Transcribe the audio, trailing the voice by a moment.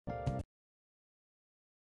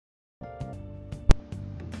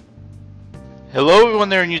Hello everyone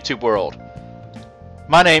there in YouTube world.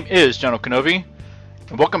 My name is General Kenobi,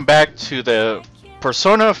 and welcome back to the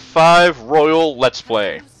Persona 5 Royal Let's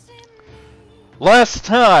Play. Last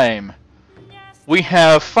time, we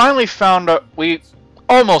have finally found we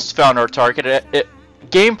almost found our target.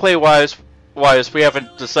 Gameplay wise, we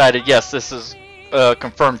haven't decided, yes, this is a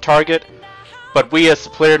confirmed target, but we as the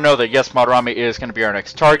player know that yes, Madarame is going to be our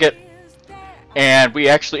next target. And we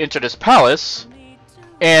actually entered his palace.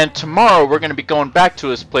 And tomorrow we're going to be going back to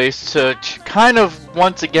his place to kind of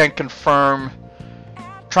once again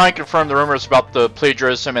try and confirm the rumors about the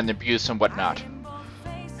plagiarism and the abuse and whatnot.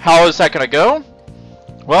 How is that going to go?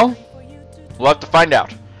 Well, we'll have to find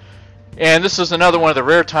out. And this is another one of the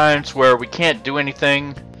rare times where we can't do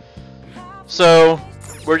anything. So,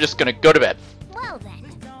 we're just going to go to bed. Well then.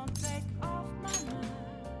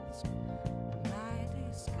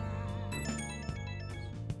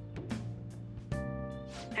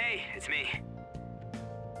 It's me.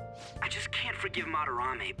 I just can't forgive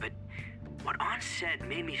Madarame, but what Ann said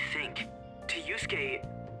made me think. To Yusuke,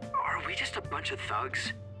 are we just a bunch of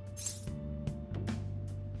thugs?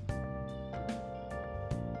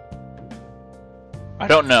 I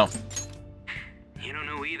don't know. You don't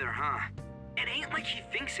know either, huh? It ain't like he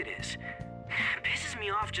thinks it is. It pisses me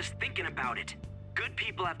off just thinking about it. Good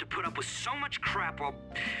people have to put up with so much crap while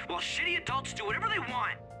shitty adults do whatever they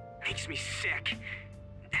want. Makes me sick.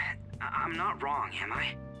 I'm not wrong, am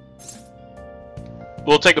I?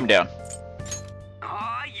 We'll take him down.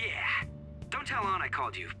 Aw, yeah. Don't tell Ann I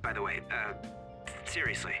called you, by the way.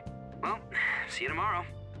 Seriously. Well, see you tomorrow.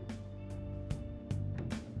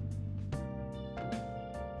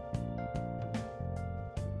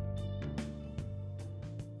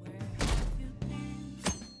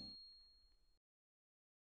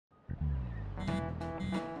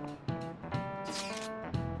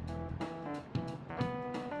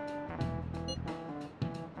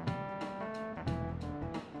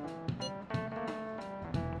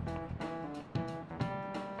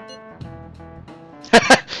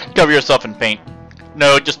 Cover yourself in paint.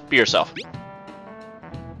 No, just be yourself.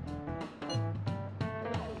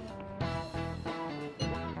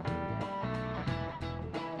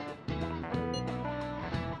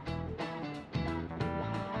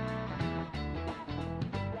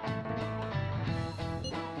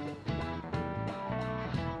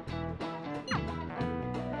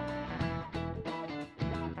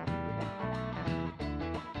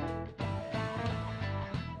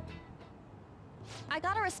 I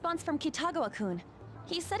got a response from Kitagawa-kun.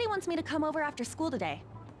 He said he wants me to come over after school today.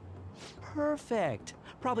 Perfect.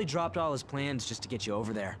 Probably dropped all his plans just to get you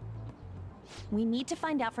over there. We need to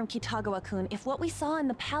find out from Kitagawa-kun if what we saw in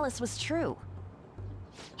the palace was true.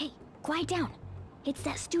 Hey, quiet down. It's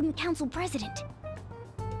that student council president.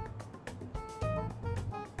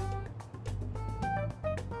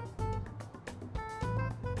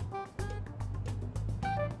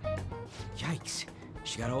 Yikes.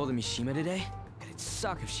 She got a hold of Mishima today? It'd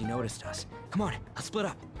suck if she noticed us. Come on, let's split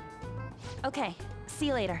up. Okay, see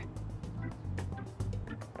you later.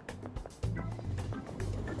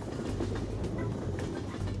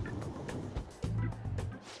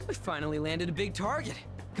 We finally landed a big target.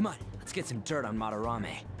 Come on, let's get some dirt on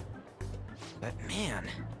Madarame. But man,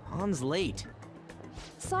 Ann's late.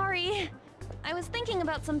 Sorry. I was thinking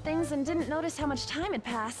about some things and didn't notice how much time had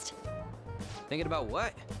passed. Thinking about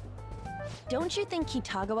what? Don't you think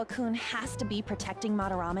Kitagawa-kun has to be protecting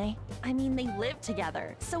Madarame? I mean, they live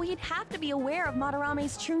together, so he'd have to be aware of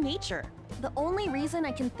Madarame's true nature. The only reason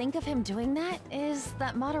I can think of him doing that is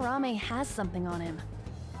that Madarame has something on him.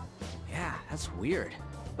 Yeah, that's weird.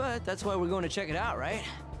 But that's why we're going to check it out, right?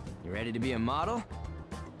 You ready to be a model?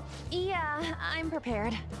 Yeah, I'm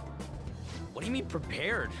prepared. What do you mean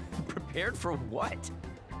prepared? Prepared for what?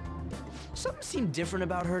 Something seemed different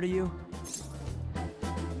about her to you?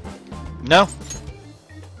 No.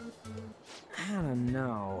 I don't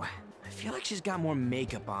know. I feel like she's got more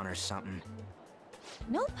makeup on or something.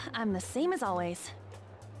 Nope, I'm the same as always.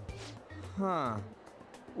 Huh.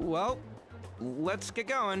 Well, let's get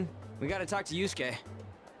going. We gotta talk to Yusuke.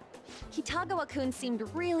 Kitagawa-kun seemed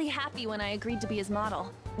really happy when I agreed to be his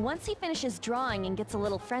model. Once he finishes drawing and gets a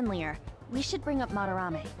little friendlier, we should bring up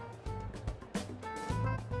Madarame.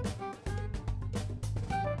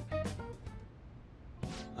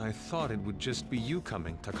 I thought it would just be you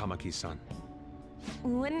coming, Takamaki-san.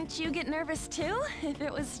 Wouldn't you get nervous too, if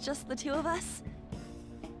it was just the two of us?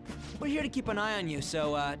 We're here to keep an eye on you,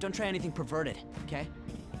 so don't try anything perverted, okay?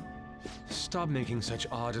 Stop making such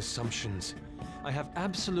odd assumptions. I have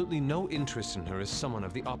absolutely no interest in her as someone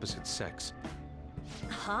of the opposite sex.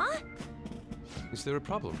 Huh? Is there a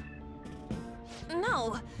problem?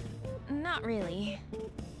 No. Not really.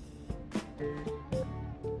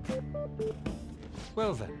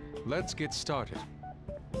 Well then, let's get started.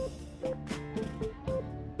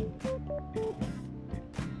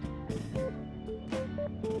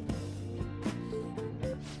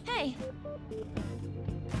 Hey!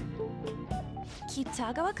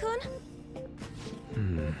 Kitagawa-kun?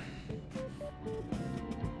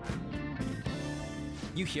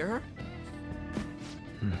 You hear her?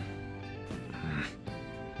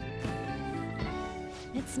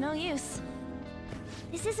 It's no use.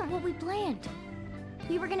 This isn't what we planned.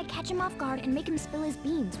 We were gonna catch him off guard and make him spill his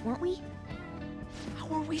beans, weren't we? How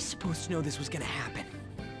were we supposed to know this was gonna happen?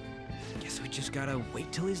 Guess we just gotta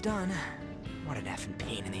wait till he's done. What an effing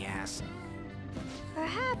pain in the ass.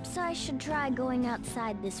 Perhaps I should try going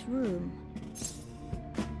outside this room.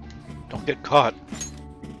 Don't get caught.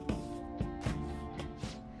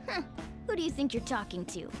 Who do you think you're talking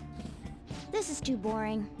to? This is too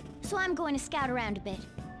boring, so I'm going to scout around a bit.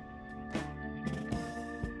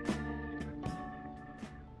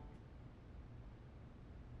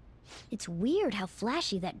 It's weird how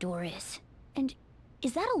flashy that door is. And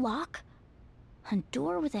is that a lock? A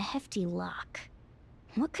door with a hefty lock.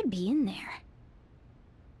 What could be in there?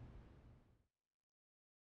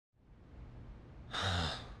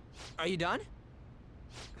 Are you done?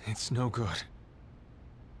 It's no good.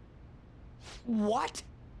 What?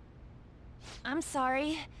 I'm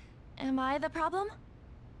sorry. Am I the problem?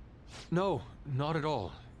 No, not at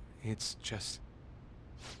all. It's just...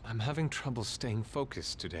 I'm having trouble staying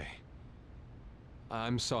focused today.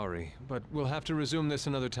 I'm sorry, but we'll have to resume this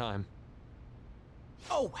another time.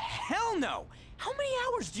 Oh, hell no! How many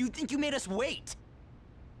hours do you think you made us wait?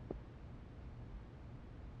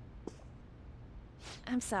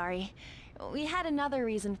 I'm sorry. We had another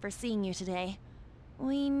reason for seeing you today.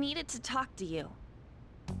 We needed to talk to you.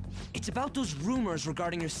 It's about those rumors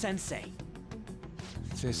regarding your sensei.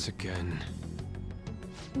 This again.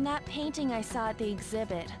 That painting I saw at the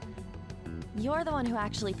exhibit. You're the one who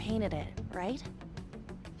actually painted it, right?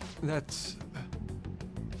 That's...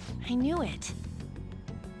 I knew it.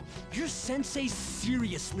 Your sensei's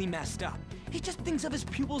seriously messed up. He just thinks of his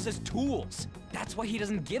pupils as tools. That's why he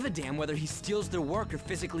doesn't give a damn whether he steals their work or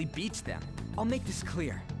physically beats them. I'll make this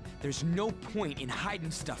clear. There's no point in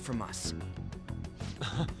hiding stuff from us.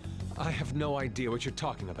 I have no idea what you're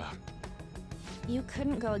talking about. You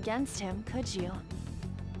couldn't go against him, could you?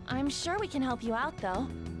 I'm sure we can help you out, though.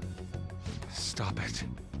 Stop it.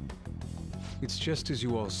 It's just as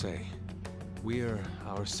you all say. We're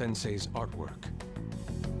our sensei's artwork.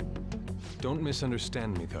 Don't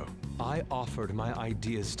misunderstand me, though. I offered my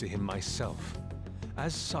ideas to him myself.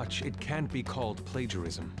 As such, it can't be called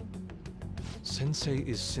plagiarism. Sensei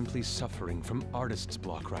is simply suffering from artist's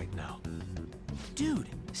block right now. Dude,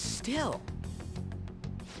 still.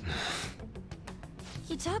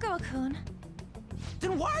 Kitagawa-kun.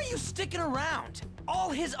 Then why are you sticking around? All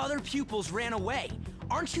his other pupils ran away.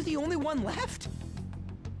 Aren't you the only one left?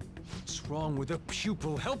 What's wrong with a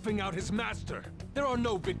pupil helping out his master? There are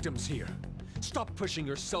no victims here. Stop pushing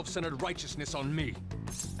your self-centered righteousness on me.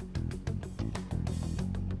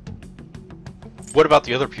 What about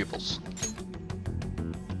the other pupils?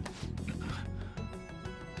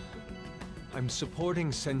 I'm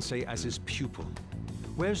supporting Sensei as his pupil.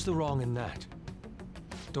 Where's the wrong in that?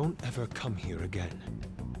 Don't ever come here again.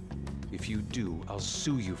 If you do, I'll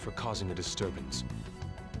sue you for causing a disturbance.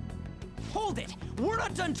 Hold it! We're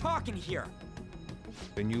not done talking here!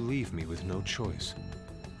 Then you leave me with no choice.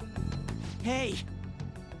 Hey!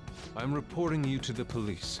 I'm reporting you to the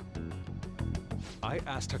police. I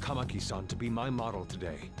asked Takamaki-san to be my model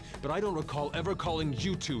today, but I don't recall ever calling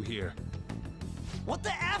you two here. What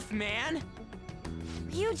the F, man?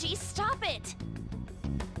 Ryuji, stop it!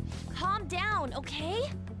 Calm down, okay?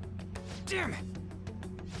 Damn it!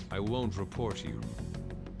 I won't report you,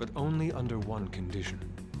 but only under one condition.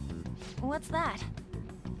 What's that?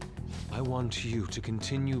 I want you to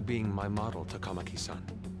continue being my model, Takamaki-san.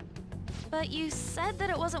 But you said that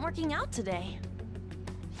it wasn't working out today.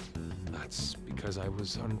 That's because I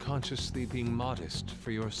was unconsciously being modest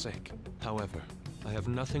for your sake. However, I have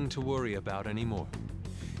nothing to worry about anymore.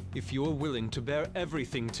 If you're willing to bear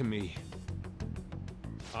everything to me,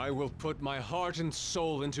 I will put my heart and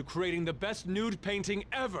soul into creating the best nude painting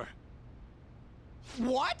ever!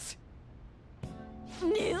 What?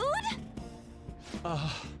 Nude?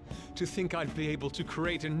 To think I'd be able to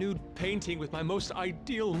create a nude painting with my most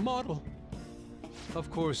ideal model. Of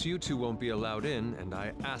course, you two won't be allowed in, and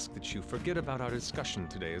I ask that you forget about our discussion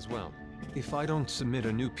today as well. If I don't submit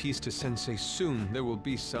a new piece to Sensei soon, there will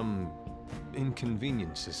be some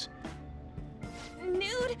inconveniences.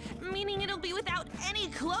 Nude? Meaning it'll be without any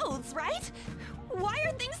clothes, right? Why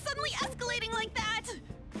are things suddenly escalating like that?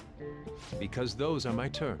 Because those are my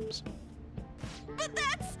terms. But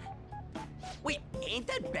that's... Wait, ain't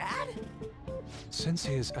that bad?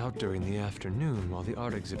 Sensei is out during the afternoon while the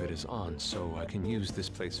art exhibit is on, so I can use this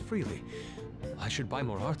place freely. I should buy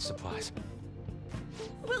more art supplies.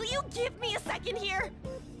 Will you give me a second here?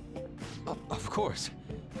 Of course.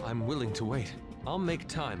 I'm willing to wait. I'll make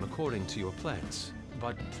time according to your plans.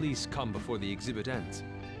 But please come before the exhibit ends.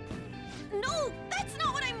 No, that's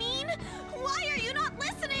not what I mean! Why are you not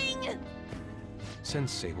listening?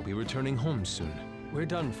 Sensei will be returning home soon. We're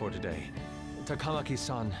done for today.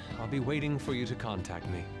 Takamaki-san, I'll be waiting for you to contact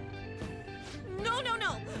me. No, no,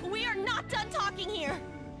 no! We are not done talking here!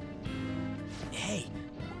 Hey,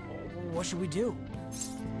 what should we do?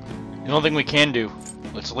 The only thing we can do.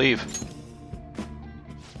 Let's leave.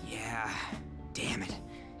 Yeah, damn it.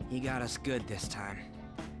 He got us good this time.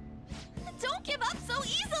 Don't give up so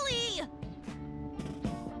easily!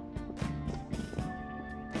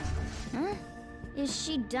 Huh? Is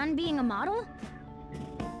she done being a model?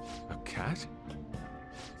 A cat?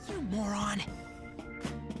 You moron.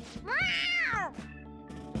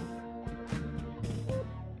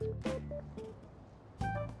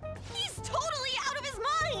 He's totally out of his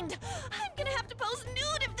mind! I'm gonna have to pose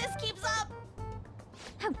nude if this keeps up!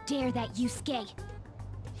 How dare that Yusuke?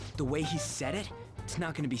 The way he said it, it's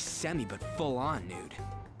not gonna be semi, but full-on nude.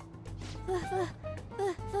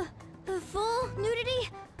 The full nudity?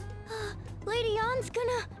 Lady Ann's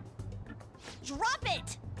gonna... Drop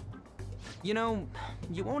it! You know,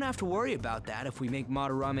 you won't have to worry about that if we make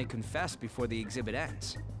Madarame confess before the exhibit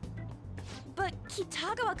ends. But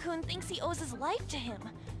Kitagawa-kun thinks he owes his life to him.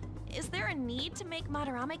 Is there a need to make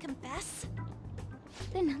Madarame confess?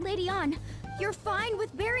 Then, Lady Ann, you're fine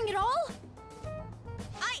with bearing it all?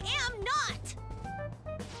 I am not!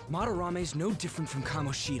 Madarame's no different from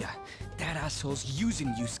Kamoshida. That asshole's using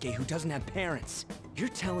Yusuke who doesn't have parents. You're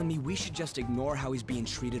telling me we should just ignore how he's being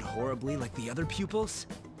treated horribly like the other pupils?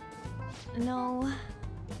 No.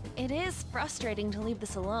 It is frustrating to leave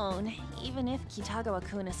this alone, even if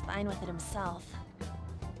Kitagawa-kun is fine with it himself.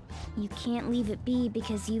 You can't leave it be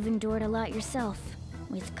because you've endured a lot yourself,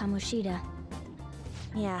 with Kamoshida.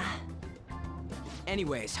 Yeah.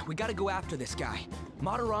 Anyways, we gotta go after this guy.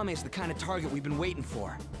 Madarame's the kind of target we've been waiting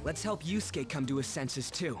for. Let's help Yusuke come to his senses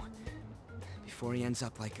too. Before he ends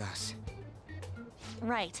up like us.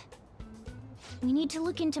 Right. We need to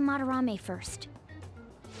look into Madarame first.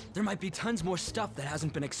 There might be tons more stuff that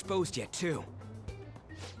hasn't been exposed yet too.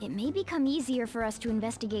 It may become easier for us to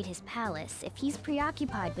investigate his palace if he's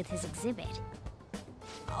preoccupied with his exhibit.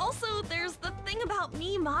 Also, there's the thing about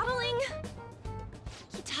me modeling.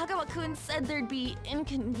 Kitagawa-kun said there'd be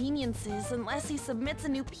inconveniences unless he submits a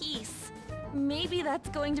new piece. Maybe that's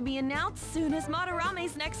going to be announced soon as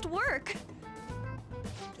Madarame's next work.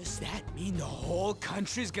 Does that mean the whole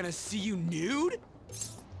country's gonna see you nude?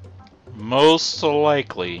 Most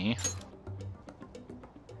likely.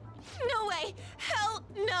 No way! Hell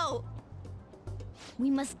no! We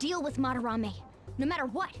must deal with Madarame, no matter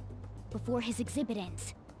what, before his exhibit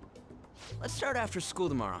ends. Let's start after school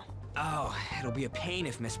tomorrow. Oh, it'll be a pain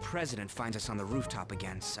if Miss President finds us on the rooftop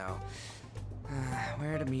again, so...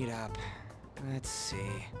 where to meet up? Let's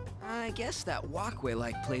see... I guess that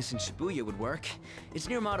walkway-like place in Shibuya would work. It's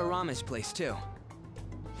near Madarame's place, too.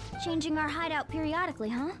 Changing our hideout periodically,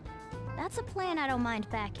 huh? That's a plan I don't mind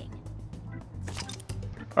backing.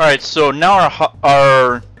 Alright, so now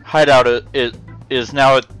our hideout is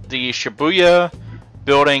now at the Shibuya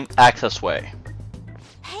building access way.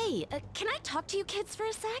 Hey, can I talk to you kids for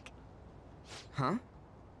a sec? Huh?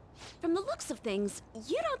 From the looks of things,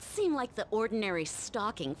 you don't seem like the ordinary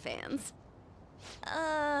stalking fans.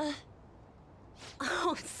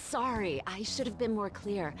 Oh, sorry. I should have been more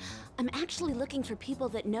clear. I'm actually looking for people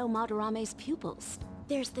that know Madarame's pupils.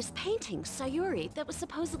 There's this painting, Sayuri, that was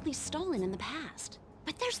supposedly stolen in the past.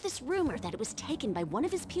 But there's this rumor that it was taken by one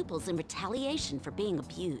of his pupils in retaliation for being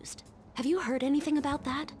abused. Have you heard anything about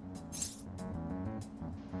that?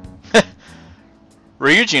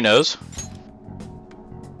 Ryuji knows.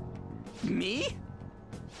 Me?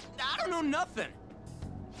 I don't know nothing.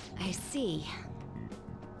 I see.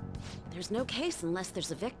 There's no case unless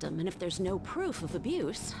there's a victim, and if there's no proof of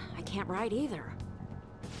abuse, I can't write either.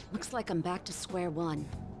 Looks like I'm back to square one.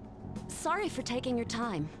 Sorry for taking your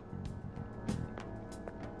time.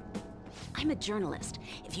 I'm a journalist.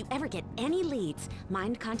 If you ever get any leads,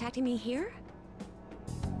 mind contacting me here?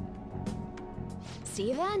 See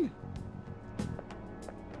you then.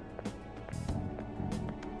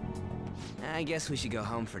 I guess we should go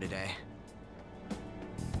home for today.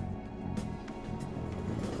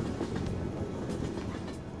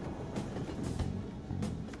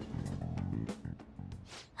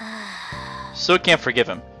 Still can't forgive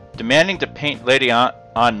him. Demanding to paint Lady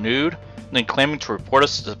on nude, then claiming to report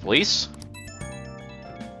us to the police?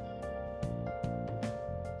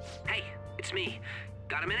 Hey, it's me.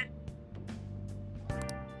 Got a minute?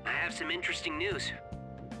 I have some interesting news.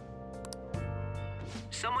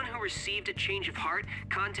 Someone who received a change of heart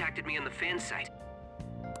contacted me on the fan site.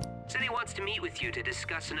 Said he wants to meet with you to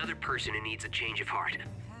discuss another person who needs a change of heart.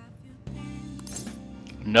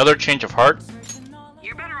 Another change of heart?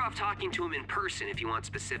 You're better off talking to him in person if you want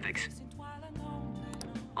specifics.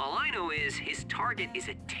 All I know is his target is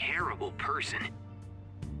a terrible person.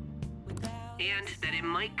 And that it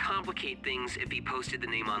might complicate things if he posted the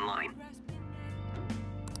name online.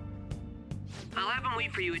 I'll have him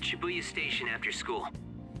wait for you at Shibuya Station after school.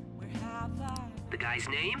 The guy's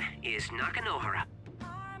name is Nakanohara.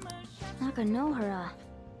 Nakanohara.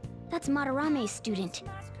 That's Madarame's student.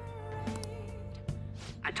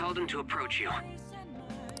 I told him to approach you.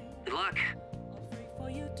 Good luck.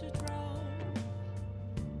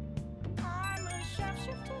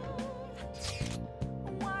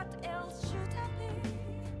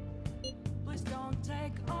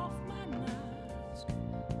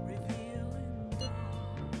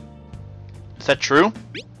 Is that true?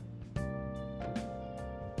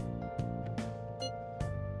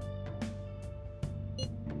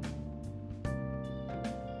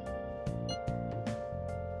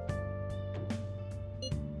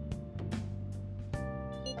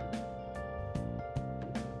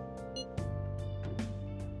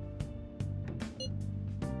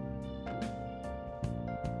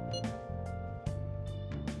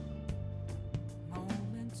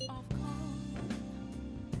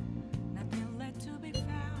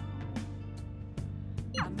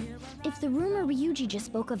 If the rumor Ryuji just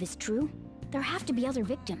spoke of is true, there have to be other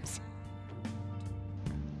victims.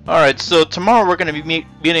 Alright, so tomorrow we're going to be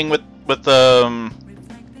meeting with one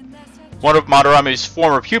of Madarame's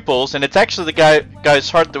former pupils, and it's actually the guy's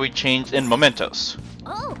heart that we changed in Mementos.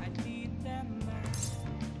 Oh!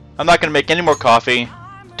 I'm not going to make any more coffee.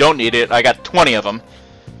 Don't need it. I got 20 of them.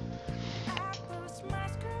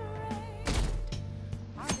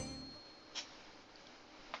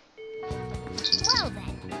 Well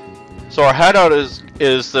then. So our hideout is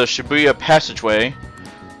the Shibuya passageway,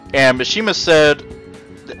 and Mishima said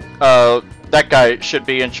that guy should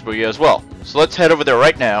be in Shibuya as well. So let's head over there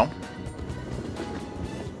right now.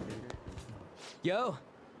 Yo.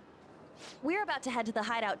 We're about to head to the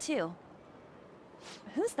hideout too.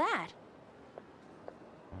 Who's that?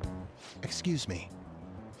 Excuse me.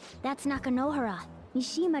 That's Nakanohara.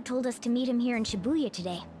 Mishima told us to meet him here in Shibuya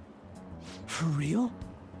today. For real?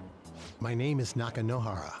 My name is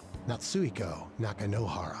Nakanohara. Natsuhiko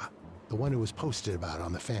Nakanohara. The one who was posted about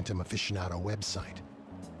on the Phantom Aficionado website.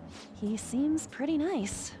 He seems pretty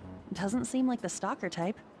nice. Doesn't seem like the stalker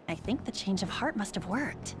type. I think the change of heart must have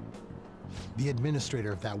worked. The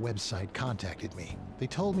administrator of that website contacted me. They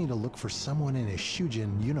told me to look for someone in a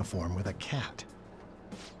Shujin uniform with a cat.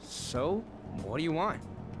 So, what do you want?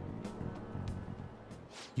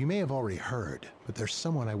 You may have already heard, but there's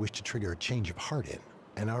someone I wish to trigger a change of heart in.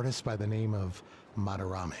 An artist by the name of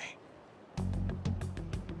Madarame.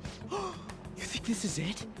 You think this is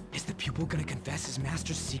it? Is the pupil gonna confess his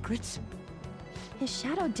master's secrets? His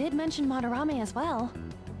shadow did mention Madarame as well.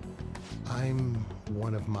 I'm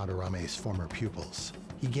one of Madarame's former pupils.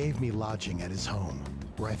 He gave me lodging at his home,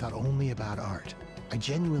 where I thought only about art. I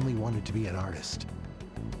genuinely wanted to be an artist.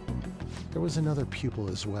 There was another pupil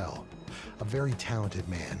as well, a very talented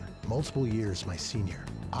man, multiple years my senior.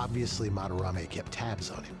 Obviously, Madarame kept tabs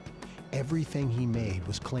on him. Everything he made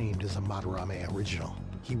was claimed as a Madarame original.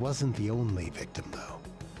 He wasn't the only victim, though.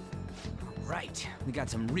 Right, we got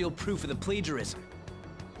some real proof of the plagiarism.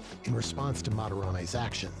 In response to Madarame's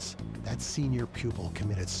actions, that senior pupil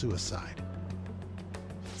committed suicide.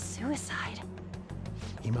 Suicide?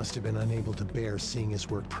 He must have been unable to bear seeing his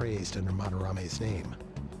work praised under Madarame's name.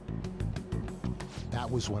 That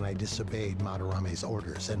was when I disobeyed Madarame's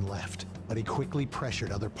orders and left. But he quickly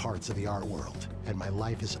pressured other parts of the art world, and my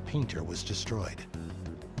life as a painter was destroyed.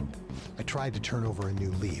 I tried to turn over a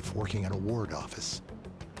new leaf, working at a ward office,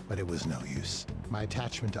 but it was no use. My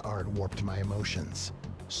attachment to art warped my emotions.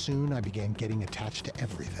 Soon I began getting attached to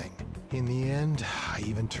everything. In the end, I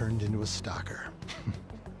even turned into a stalker.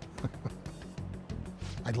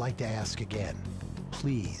 I'd like to ask again,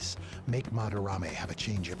 please make Madarame have a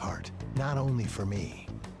change of heart. Not only for me,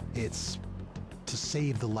 it's to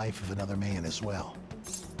save the life of another man as well.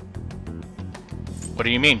 What do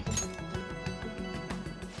you mean?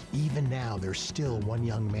 Even now, there's still one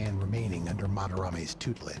young man remaining under Madarame's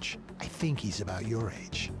tutelage. I think he's about your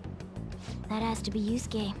age. That has to be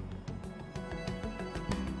Yusuke.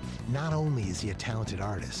 Not only is he a talented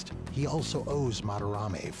artist, he also owes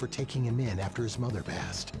Madarame for taking him in after his mother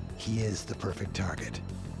passed. He is the perfect target.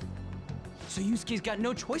 So Yusuke's got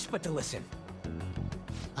no choice but to listen.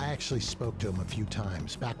 I actually spoke to him a few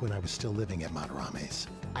times back when I was still living at Madarame's.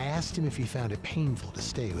 I asked him if he found it painful to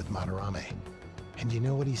stay with Madarame. And you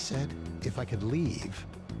know what he said? If I could leave,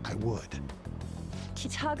 I would.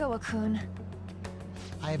 Kitagawa-kun.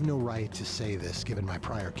 I have no right to say this given my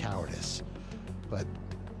prior cowardice, but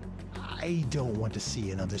I don't want to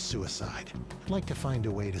see another suicide. I'd like to find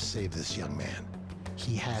a way to save this young man.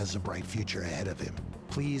 He has a bright future ahead of him.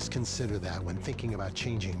 Please consider that when thinking about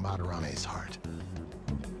changing Madarame's heart.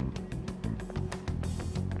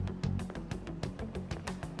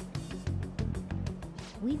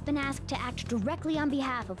 We've been asked to act directly on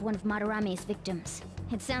behalf of one of Madarame's victims.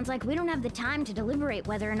 It sounds like we don't have the time to deliberate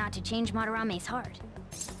whether or not to change Madarame's heart.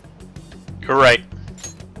 You're right.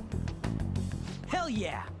 Hell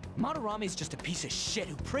yeah! Madarame's just a piece of shit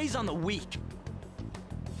who preys on the weak.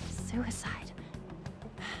 Suicide.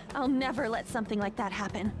 I'll never let something like that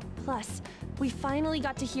happen. Plus, we finally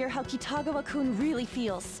got to hear how Kitagawa-kun really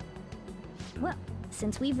feels. Well,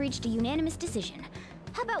 since we've reached a unanimous decision,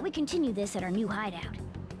 how about we continue this at our new hideout?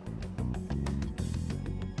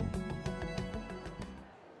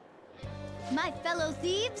 My fellow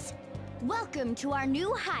thieves, welcome to our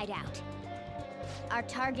new hideout. Our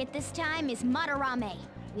target this time is Madarame.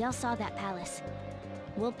 We all saw that palace.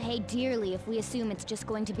 We'll pay dearly if we assume it's just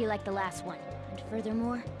going to be like the last one. And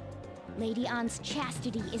furthermore, Lady Ann's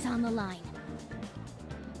chastity is on the line.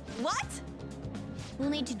 What? We'll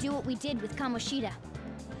need to do what we did with Kamoshida.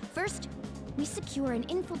 First, we secure an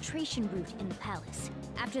infiltration route in the palace.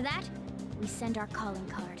 After that, we send our calling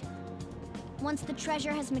card. Once the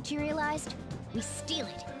treasure has materialized, we steal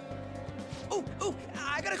it. Oh,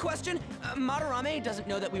 I got a question. Madarame doesn't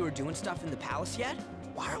know that we were doing stuff in the palace yet?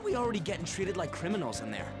 Why are we already getting treated like criminals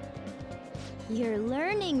in there? You're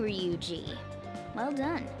learning, Ryuji. Well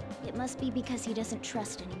done. It must be because he doesn't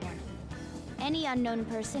trust anyone. Any unknown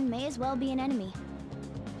person may as well be an enemy.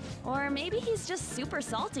 Or maybe he's just super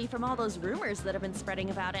salty from all those rumors that have been spreading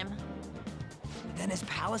about him. Then his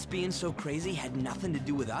palace being so crazy had nothing to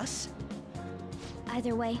do with us?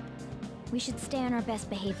 Either way, we should stay on our best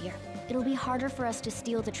behavior. It'll be harder for us to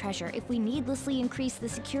steal the treasure if we needlessly increase the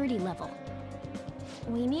security level.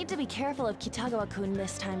 We need to be careful of Kitagawa-kun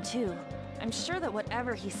this time too. I'm sure that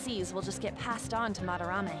whatever he sees will just get passed on to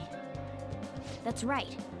Madarame. That's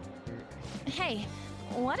right. Hey,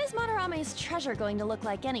 what is Madarame's treasure going to look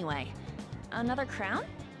like anyway? Another crown?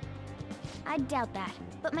 I doubt that,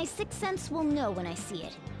 but my sixth sense will know when I see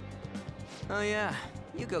it. Oh yeah,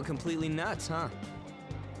 you go completely nuts, huh?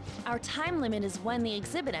 Our time limit is when the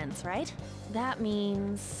exhibit ends, right? That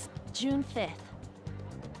means June 5th.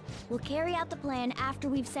 We'll carry out the plan after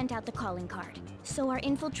we've sent out the calling card. So our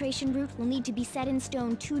infiltration route will need to be set in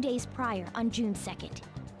stone 2 days prior on June 2nd.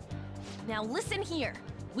 Now listen here.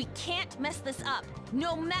 We can't mess this up,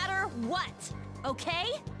 no matter what,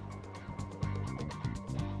 okay?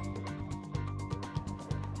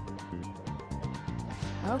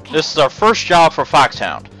 Okay. This is our first job for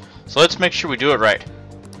Foxhound, so let's make sure we do it right.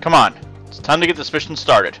 Come on, it's time to get this mission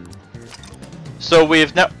started. So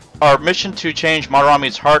our mission to change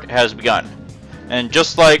Madarame's heart has begun. And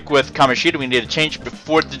just like with Kamoshida, we need to change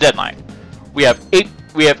before the deadline. We have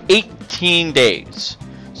 18 days.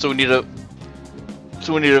 So we need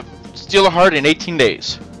to steal a heart in 18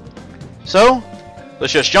 days. So,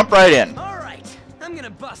 let's just jump right in. Alright, I'm gonna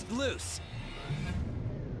bust loose.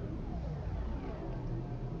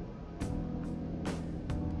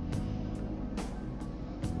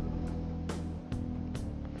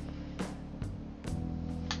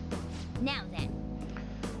 Now then.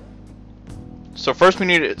 So first we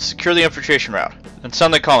need to secure the infiltration route, and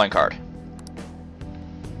send the calling card.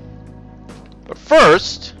 But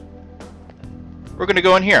first, we're going to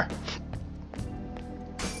go in here.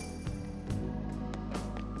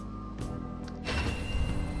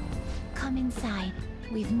 Come inside.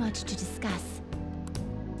 We've much to discuss.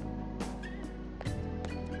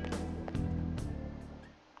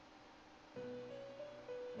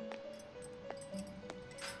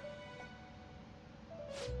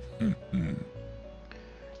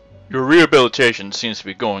 Your rehabilitation seems to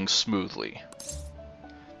be going smoothly.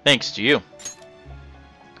 Thanks to you.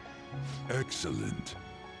 Excellent.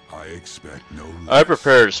 I expect no less. I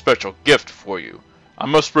prepared a special gift for you. I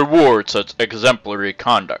must reward such exemplary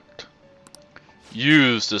conduct.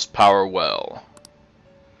 Use this power well.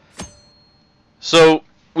 So,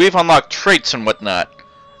 we've unlocked traits and whatnot.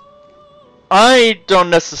 I don't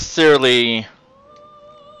necessarily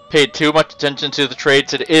pay too much attention to the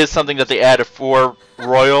traits. It is something that they added for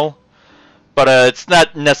Royal. But it's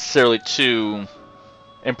not necessarily too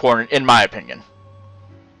important, in my opinion.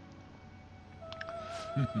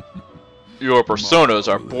 Your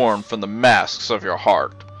personas are born from the masks of your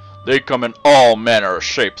heart. They come in all manner of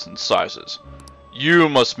shapes and sizes. You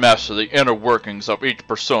must master the inner workings of each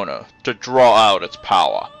persona to draw out its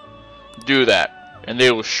power. Do that, and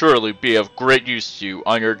they will surely be of great use to you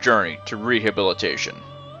on your journey to rehabilitation.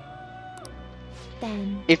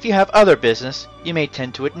 Then, If you have other business, you may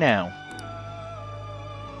tend to it now.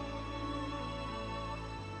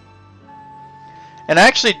 And I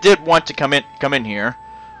actually did want to come in here.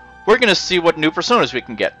 We're gonna see what new personas we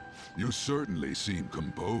can get. You certainly seem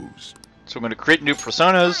composed. So we're gonna create new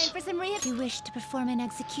personas. time for some you wish to perform an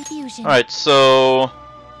execution. Alright, so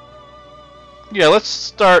yeah, let's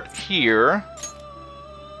start here.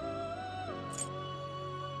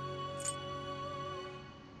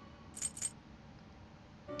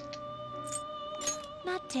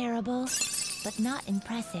 Not terrible, but not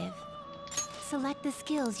impressive. Select the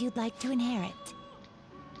skills you'd like to inherit.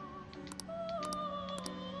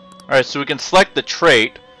 Alright, so we can select the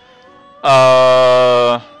trait.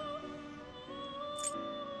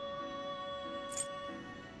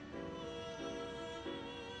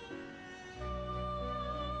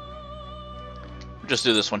 Just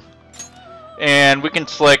do this one. And we can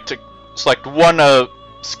select one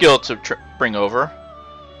skill to bring over.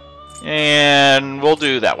 And we'll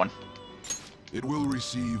do that one. It will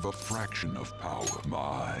receive a fraction of power.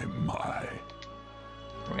 My.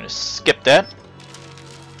 We're gonna skip that.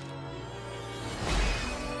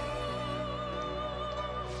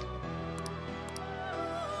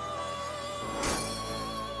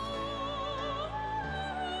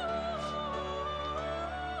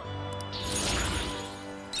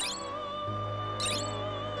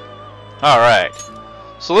 Alright,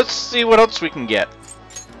 so let's see what else we can get.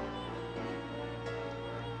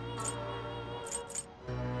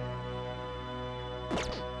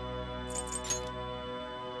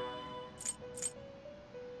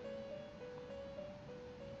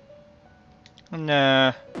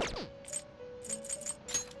 Nah.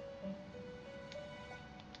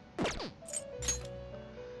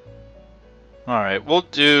 Alright, we'll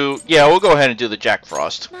go ahead and do the Jack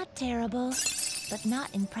Frost. Not terrible, but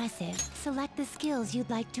not impressive. Select the skills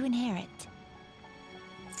you'd like to inherit.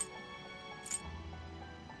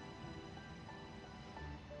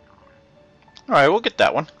 Alright, we'll get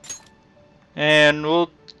that one. And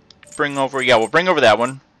we'll bring over that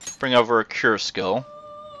one. Bring over a Cure skill.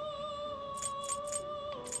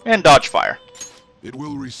 And Dodge Fire. It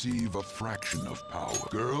will receive a fraction of power.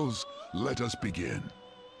 Girls, let us begin.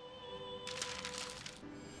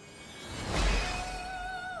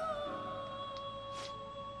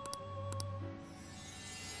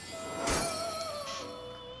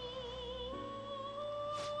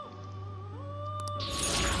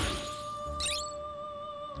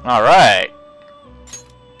 Alright.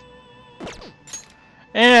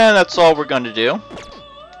 And that's all we're going to do.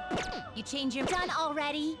 You change your done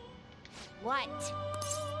already? What?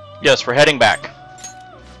 Yes, we're heading back.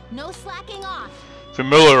 No slacking off.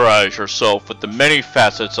 Familiarize yourself with the many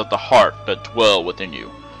facets of the heart that dwell within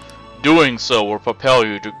you. Doing so will propel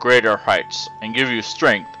you to greater heights and give you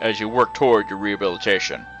strength as you work toward your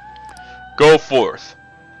rehabilitation. Go forth.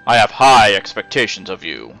 I have high expectations of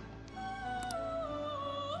you.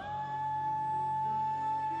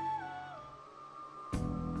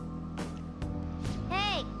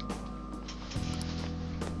 Hey!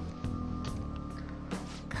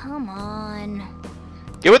 Come on.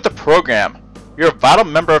 Get with the program. You're a vital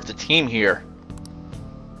member of the team here.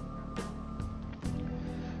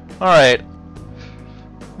 Alright.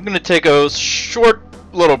 I'm going to take a short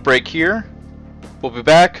little break here. We'll be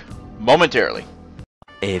back momentarily.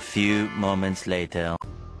 A few moments later.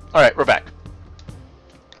 Alright, we're back.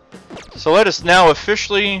 So let us now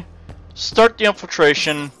officially start the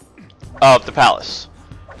infiltration of the palace.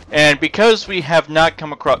 And because we did not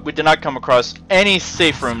come across any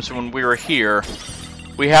safe rooms when we were here,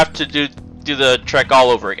 we have to do the trek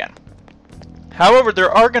all over again. However,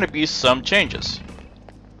 there are going to be some changes.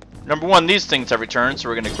 Number one, these things have returned, so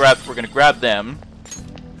we're going to grab them.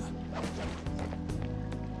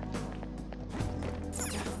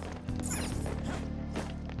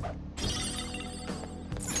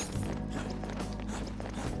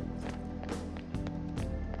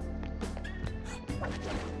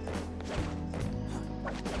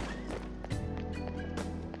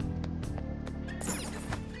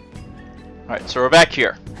 Alright, so we're back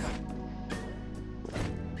here.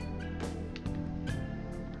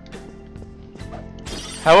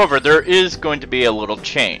 However, there is going to be a little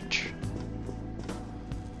change.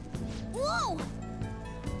 Whoa!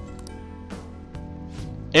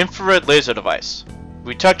 Infrared laser device. If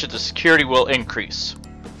we touch it, the security will increase.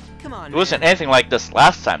 Come on, It wasn't anything like this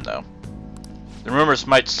last time, though. The rumors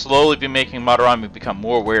might slowly be making Madarame become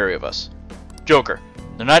more wary of us. Joker,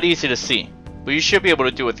 they're not easy to see, but you should be able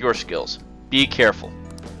to do with your skills. Be careful.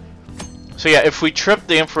 So yeah, if we trip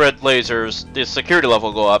the infrared lasers, the security level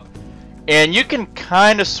will go up. And you can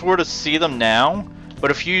kind of sort of see them now, but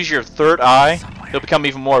if you use your third eye, they'll become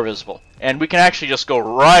even more visible. And we can actually just go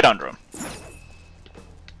right under them.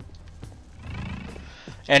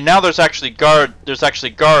 And now there's actually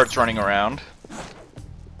guards running around.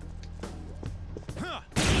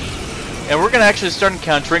 And we're gonna actually start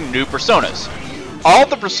encountering new personas. All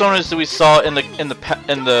the personas that we saw in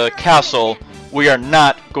the castle, we are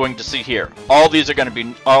not going to see here. All of these are gonna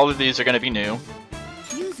be new.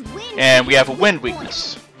 And we have a wind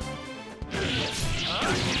weakness.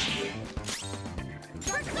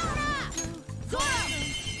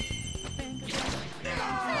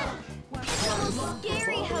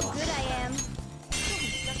 Scary how good I am.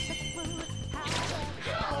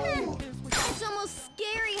 It's almost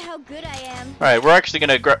scary how good I am. Alright, we're actually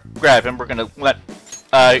gonna grab him. We're gonna let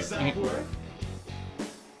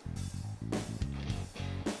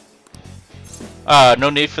no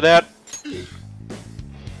need for that.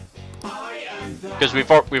 Because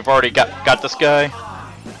we've already got this guy.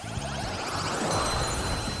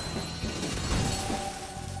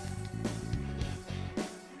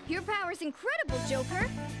 Your power's incredible, Joker.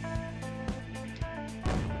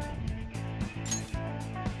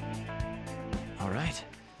 Alright.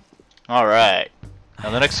 Alright. Now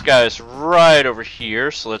the next guy is right over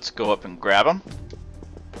here, so let's go up and grab him.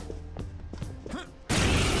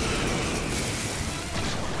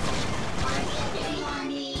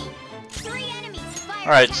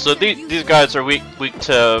 Alright, so these guys are weak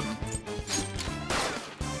to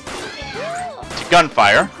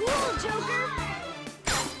gunfire. Cool, Joker.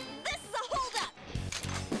 This is a holdup.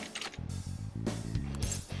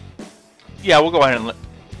 Yeah, we'll go ahead and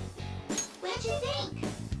What'd you think?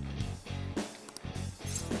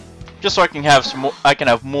 just so I can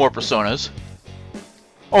have more personas.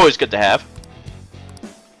 Always good to have.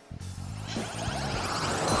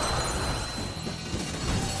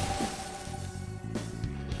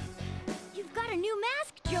 You've got a new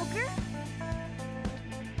mask, Joker.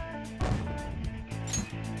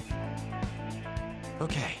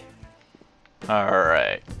 Okay.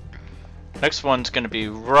 Alright. Next one's gonna be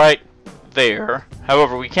right there.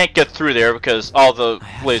 However, we can't get through there because all the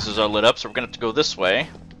lasers are lit up, so we're gonna have to go this way.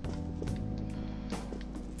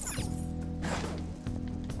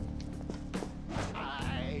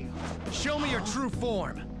 Show me your true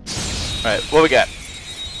form. Alright, what we got?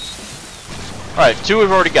 Alright, two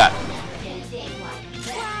we've already got.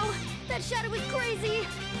 Wow, that shadow was crazy.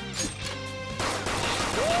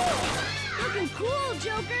 Looking cool,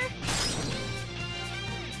 Joker.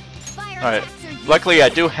 Fire Alright. attacks are Luckily I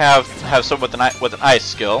do have some with an ice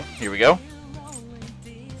skill. Here we go.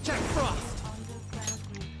 Check Frost.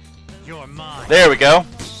 You're mine. There we go.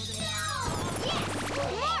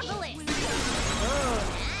 marvelous.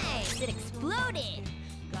 Nice, it exploded.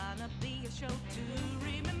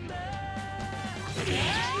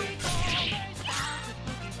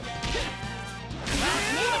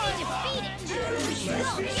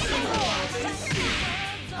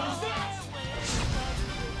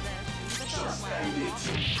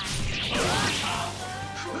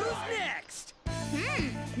 Who's next?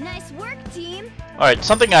 Nice work, team. Alright,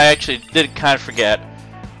 something I actually did kind of forget.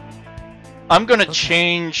 I'm gonna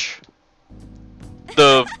change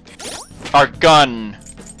our gun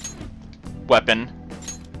weapon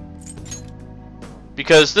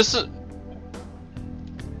because this is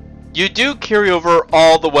you do carry over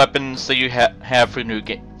all the weapons that you have for a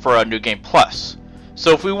new game plus.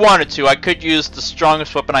 So if we wanted to, I could use the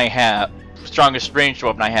strongest weapon I have, strongest ranged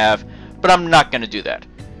weapon I have, but I'm not gonna do that.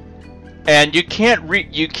 And you can't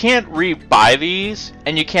rebuy these,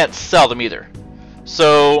 and you can't sell them either.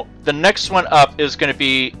 So the next one up is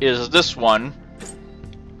this one.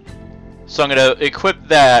 So I'm gonna equip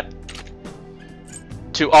that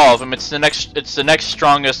to all of them. It's the next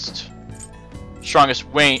strongest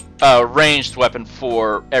ranged weapon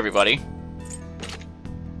for everybody.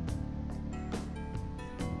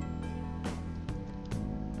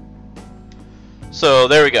 So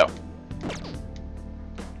there we go.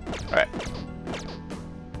 Alright.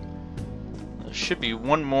 There should be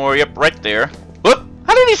one more, yep, right there. Whoop!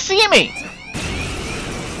 How did he see me?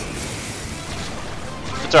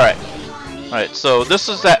 It's alright. Alright, so this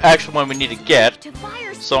is that actual one we need to get.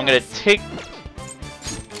 So I'm gonna take...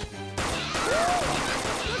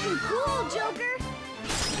 Looking cool, Joker.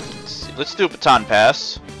 Let's do a baton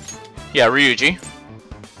pass. Yeah, Ryuji.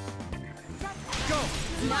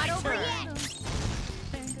 It's Not my over turn. yet.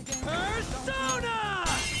 Persona!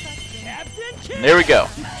 Captain Kidd! There we go.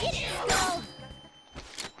 Get it, Skull.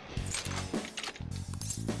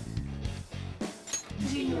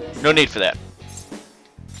 No need for that.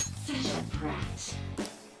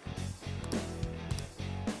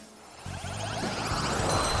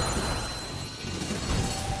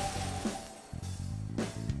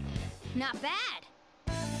 Not bad.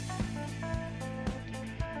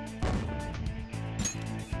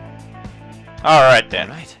 Alright then.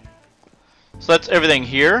 Right. So that's everything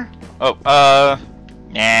here. Oh,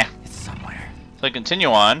 nah. It's somewhere. So continue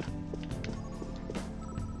on.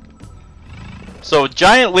 So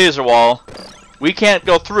giant laser wall. We can't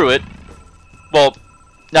go through it. Well,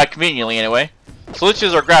 not conveniently anyway. So let's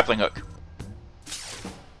use our grappling hook.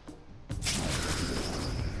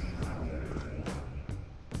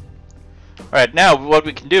 Alright, now what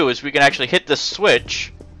we can do is we can actually hit this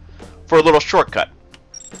switch for a little shortcut.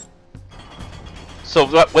 So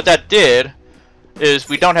what that did is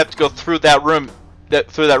we don't have to go through that room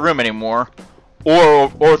anymore,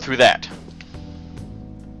 or through that.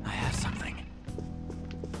 I have something.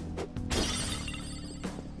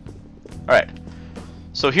 Alright.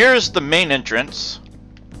 So here's the main entrance.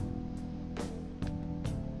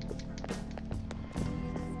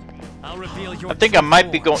 I'll reveal your I think I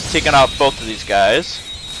might be taking out both of these guys.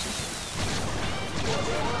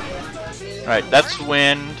 Alright, that's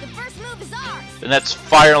wind. The first move is ours. And that's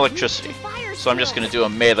fire and electricity. So I'm just going to do a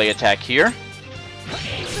melee attack here.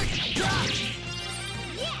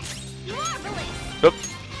 Yes, marvelous. Oop.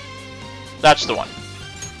 That's the one.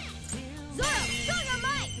 Zoro,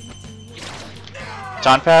 dynamite.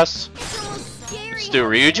 Time pass. It's almost scary. Let's do how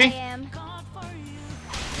Ryuji. good I am. Time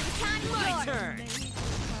My yours. turn.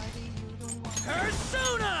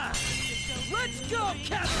 Persona! Let's go,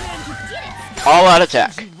 Captain! All out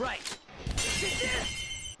attack. You right.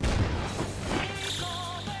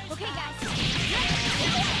 Okay, guys.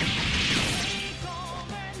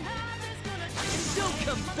 Don't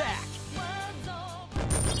come back.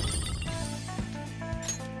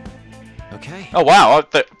 Okay. Oh wow,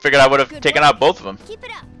 I figured I would have taken out both of them. Keep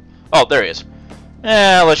it up. Oh, there he is.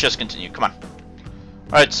 Let's just continue. Come on.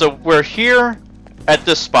 Alright, so we're here at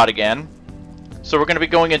this spot again. So we're going to be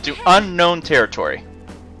going into unknown territory.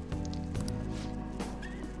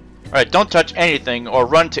 Alright, don't touch anything or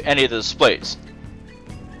run to any of the displays.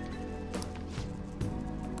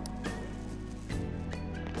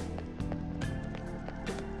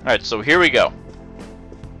 Alright, so here we go.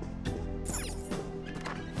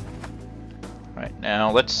 Alright, now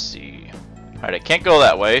let's see. Alright, I can't go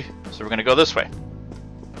that way, so we're going to go this way.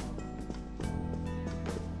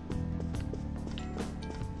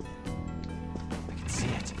 I can see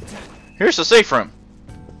it. Here's the safe room.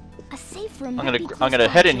 A safe room. I'm might be gonna close by,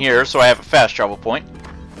 head in Joker. here so I have a fast travel point.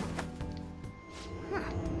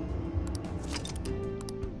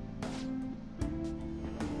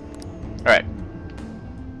 Alright.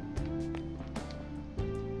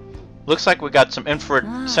 Looks like we got some infrared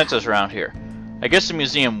sensors around here. I guess the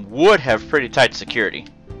museum would have pretty tight security.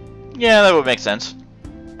 Yeah, that would make sense.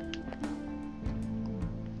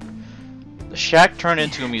 The shack turned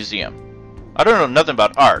into a museum. I don't know nothing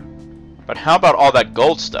about art, but how about all that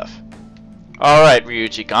gold stuff? Alright,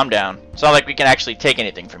 Ryuji, calm down. It's not like we can actually take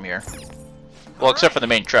anything from here. Well, except for the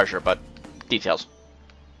main treasure, but details.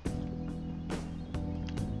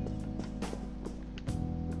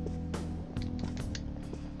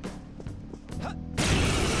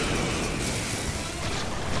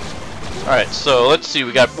 Alright, so let's see,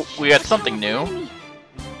 we got something new.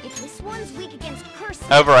 If this one's weak against curses.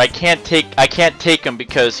 However, I can't take him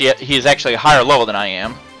because he's actually a higher level than I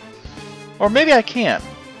am. Or maybe I can.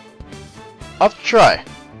 I'll have to try.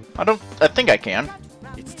 I think I can.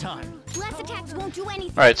 It's time. Less attacks won't do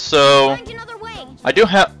anything. Alright, so Find another way. I do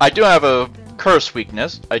have a curse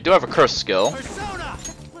weakness. I do have a curse skill. Persona!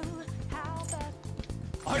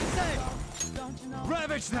 Arsene!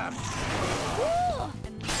 Ravage them! Cool.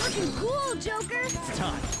 Looking cool, Joker. It's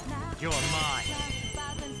time. You're mine.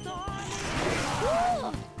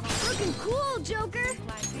 Cool. Looking cool, Joker.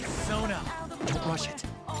 Persona! Don't rush it.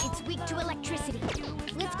 It's weak to electricity.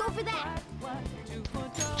 Let's go for that.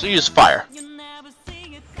 So use fire. Not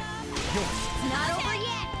over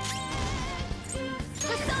yet.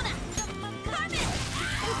 Persona. Carmen. You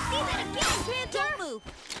see that again, Panther? Don't move.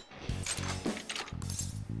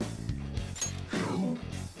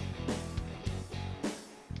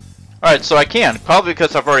 Alright, so I can. Probably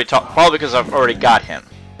because I've already got him.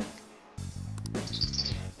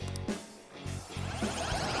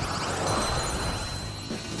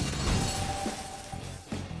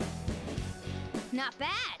 Not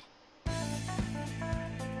bad.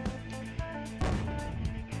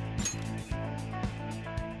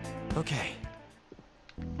 Okay.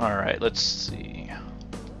 Alright, let's see.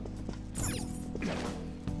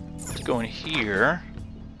 Let's go in here.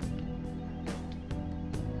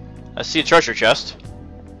 I see a treasure chest.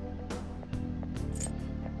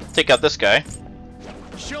 Take out this guy.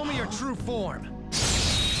 Show me your true form.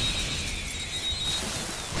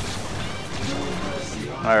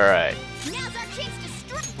 Alright. Now's our chance to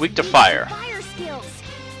strike. Weak to fire. Fire skills.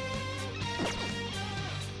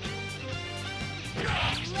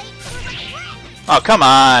 Oh, come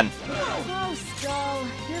on! Oh, Skull,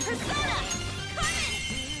 your persona.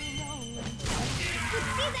 Coming. Let's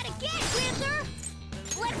see that again, Panther.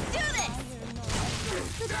 Let's do this.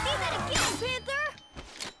 Let's see that again, Panther.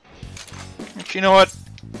 But you know what?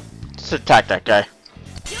 Let's attack that guy.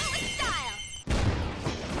 Do it with style.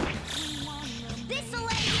 This'll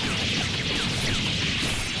let you.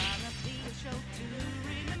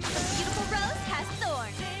 The beautiful rose has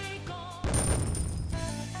thorns.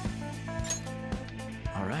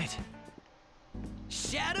 All right.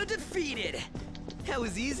 Shadow defeated. That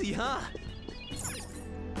was easy, huh?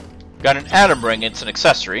 Got an atom ring, it's an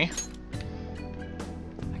accessory.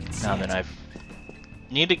 Now then I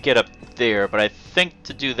need to get up there, but I think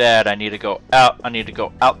to do that I need to go out. I need to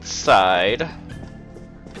go outside.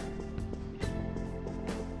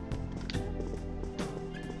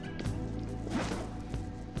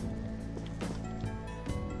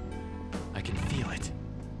 I can feel it.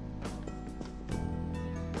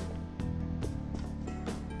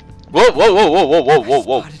 Whoa, whoa, whoa, whoa, whoa, whoa, whoa,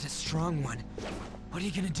 whoa. I spotted a strong one. What are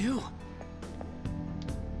you gonna do?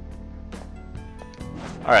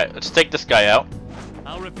 Alright, let's take this guy out.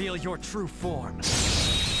 I'll reveal your true form.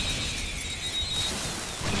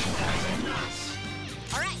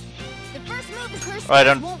 Alright. The first move is curse. I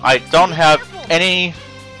don't have any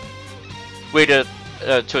way to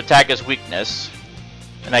attack his weakness.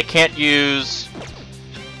 And I can't use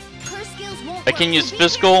Curse skills won't I can work, use so be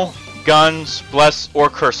physical, guns, bless, or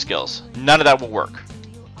curse skills. None of that will work.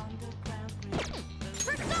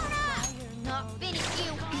 Persona! Not finish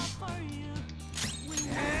you. Persona!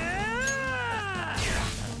 Ha!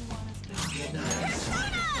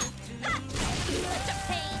 Such a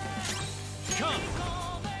pain. Come.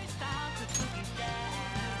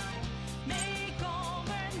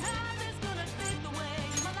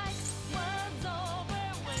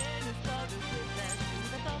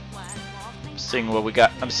 Seeing what we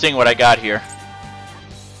got. I'm seeing what I got here.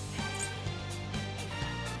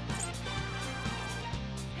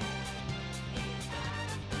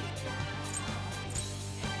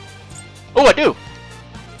 Oh, I do.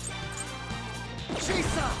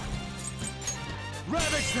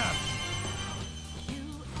 Ravage them.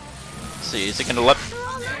 Let's see, is it gonna let?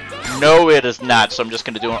 No, it is not. So I'm just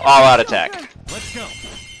gonna do an all-out attack. Let's go.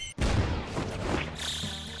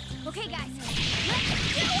 Okay, guys.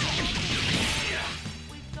 Let's do it!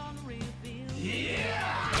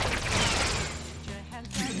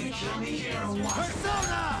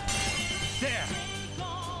 Persona. There. They're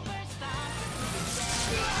all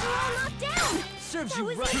knocked down! Serves That you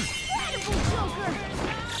was right. incredible, Joker!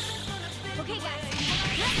 Okay, guys.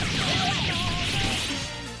 Let's do it!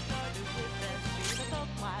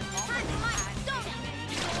 Time for my persona!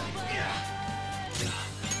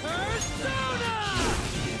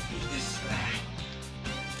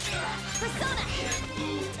 Persona!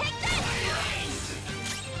 Take that!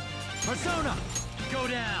 Persona. Go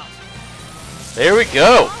down. There we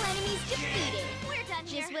go. All enemies defeated. We're done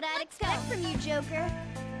here. Just what I'd expect from you, Joker.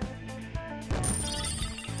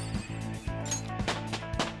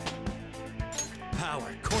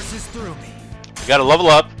 Power courses through me. We gotta level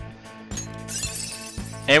up.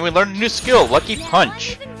 And we learned a new skill, Lucky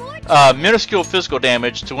Punch. Minuscule physical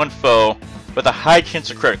damage to one foe with a high chance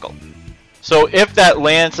of critical. So if that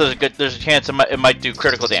lands, there's a chance it might do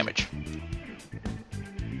critical damage.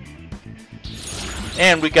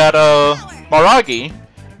 And we got Maragi.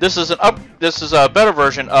 This is a better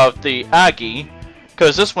version of the Agi,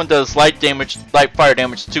 because this one does light fire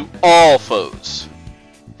damage to all foes.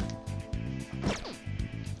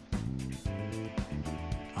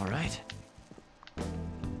 All right.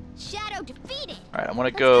 Shadow defeated. All right, I'm gonna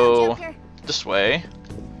Let's go Joker. this way.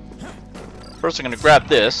 First, I'm gonna grab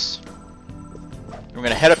this. We're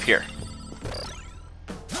gonna head up here.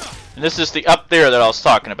 And this is the up there that I was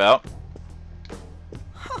talking about.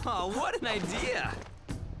 Oh, what an idea!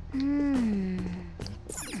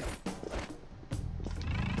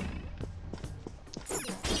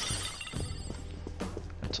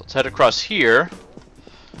 So let's head across here.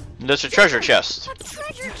 And there's a treasure chest. A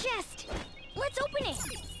treasure chest. Let's open it.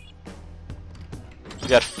 We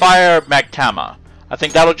got Fire Magtama. I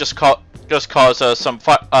think that'll just cause some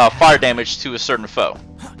fire damage to a certain foe.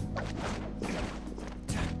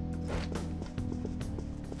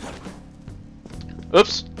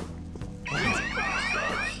 Oops.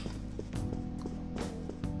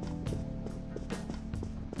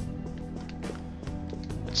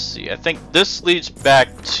 Let's see. I think this leads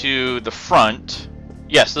back to the front.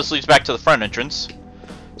 Yes, this leads back to the front entrance.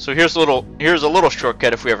 So here's a little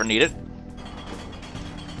shortcut if we ever need it.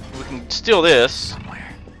 We can steal this.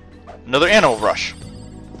 Another animal rush.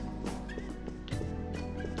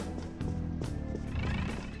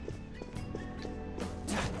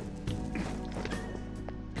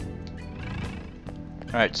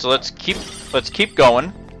 All right, so let's keep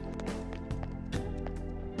going.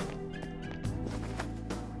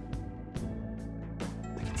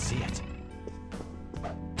 I can see it.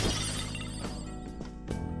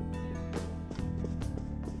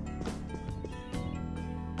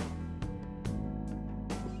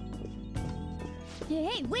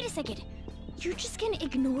 Hey, wait a second. You're just gonna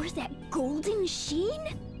ignore that golden sheen?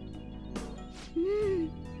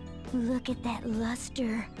 Look at that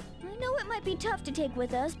luster. I know it might be tough to take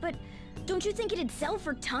with us, but don't you think it'd sell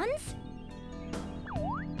for tons?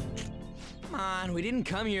 Come on, we didn't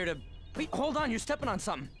come here to... Wait, hold on, you're stepping on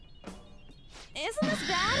something. Isn't this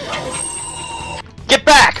bad? Get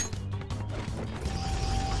back!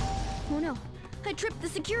 Oh no, I tripped the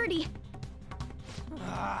security.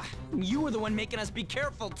 You were the one making us be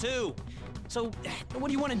careful, too. So, what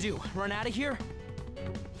do you want to do? Run out of here?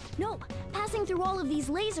 No, passing through all of these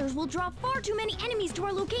lasers will draw far too many enemies to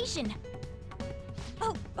our location.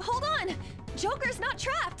 Oh, hold on! Joker's not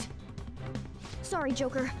trapped! Sorry,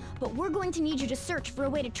 Joker, but we're going to need you to search for a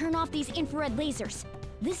way to turn off these infrared lasers.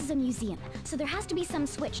 This is a museum, so there has to be some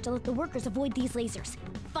switch to let the workers avoid these lasers.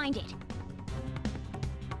 Find it.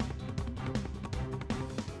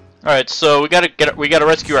 All right, so we gotta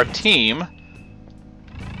rescue our team.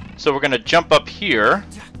 So we're gonna jump up here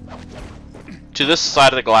to this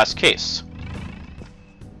side of the glass case.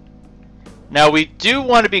 Now we do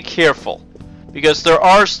want to be careful because there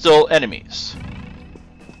are still enemies.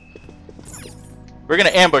 We're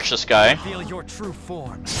gonna ambush this guy. Feel your true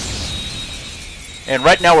form. And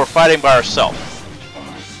right now we're fighting by ourselves.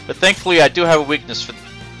 But thankfully I do have a weakness for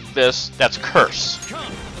this. That's Curse.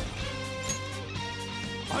 Come.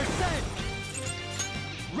 I said,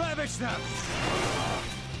 ravage them.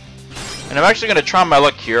 And I'm actually gonna try my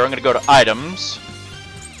luck here. I'm gonna go to items.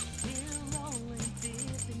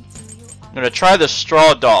 I'm gonna try the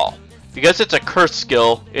straw doll. Because it's a curse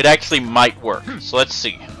skill, it actually might work. So let's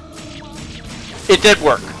see. It did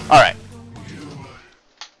work. Alright.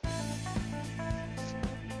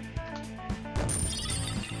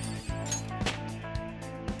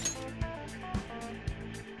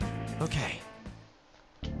 Okay.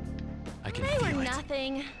 I can They feel were it.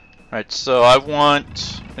 nothing. Alright, so I'm gonna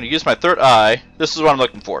use my third eye. This is what I'm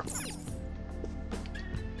looking for.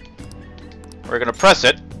 We're gonna press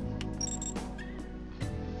it.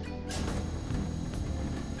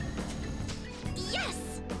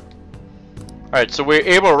 Yes! Alright, so we're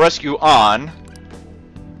able to rescue On.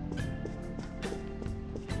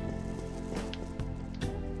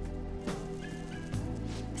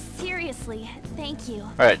 Seriously, thank you.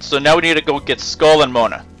 Alright, so now we need to go get Skull and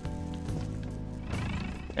Mona.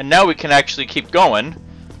 And now we can actually keep going.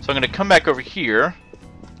 So I'm going to come back over here.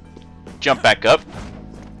 Jump back up.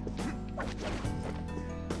 I'm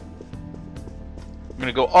going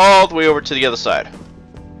to go all the way over to the other side.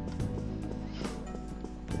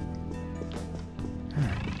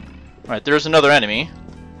 Alright, there's another enemy.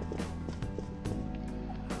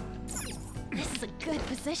 This is a good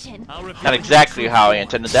position. Not exactly how I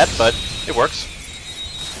intended that, but it works.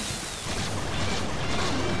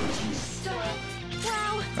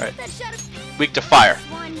 Wow, Alright. that shot Weak to fire.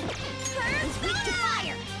 One is weak to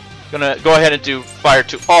fire. Gonna go ahead and do fire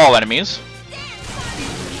to all enemies.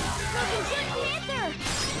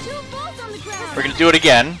 We're gonna do it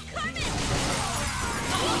again.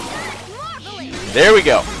 There we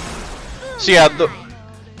go. So yeah, the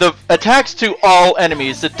attacks to all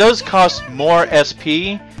enemies, it does cost more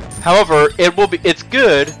SP. However, it's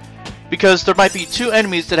good because there might be two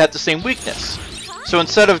enemies that have the same weakness. So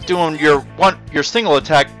instead of doing your single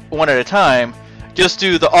attack one at a time, just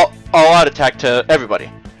do the all-out attack to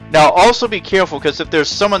everybody. Now also be careful because if there's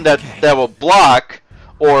someone that will block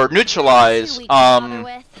or neutralize,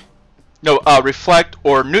 reflect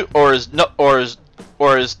or is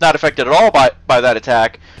not affected at all by that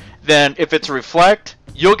attack, then if it's reflect,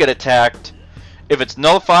 you'll get attacked. If it's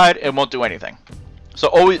nullified, it won't do anything. So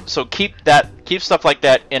keep stuff like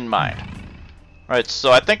that in mind. All right,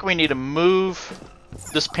 so I think we need to move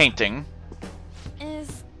this painting.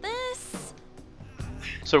 is this?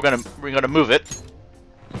 So we're gonna move it,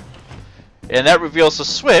 and that reveals a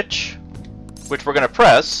switch, which we're gonna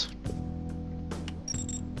press.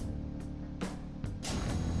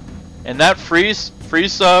 And that frees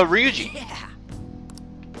Ryuji. Yeah.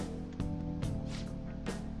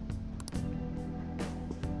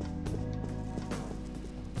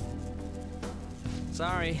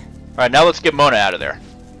 Sorry. Alright, now let's get Mona out of there.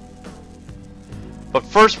 But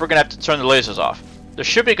first we're gonna have to turn the lasers off. There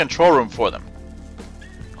should be a control room for them.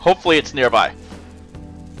 Hopefully it's nearby.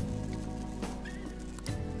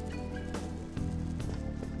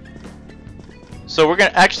 So we're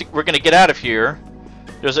gonna get out of here.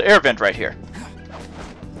 There's an air vent right here.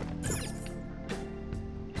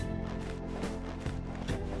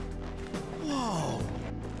 Whoa.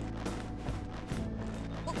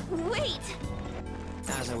 Wait!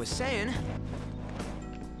 As I was saying.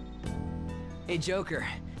 Hey, Joker.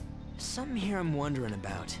 Something here I'm wondering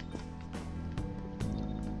about.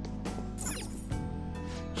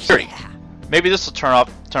 Security. Maybe this will turn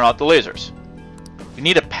off the lasers. We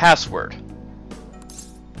need a password.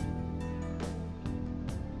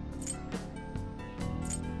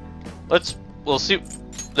 We'll see.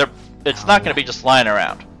 It's not going to be just lying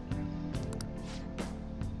around.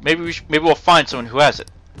 Maybe we'll find someone who has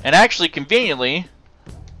it. And actually, conveniently,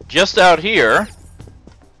 just out here,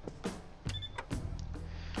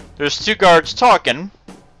 there's two guards talking.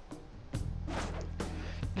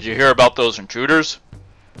 Did you hear about those intruders?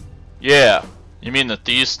 Yeah. You mean the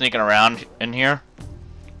thieves sneaking around in here?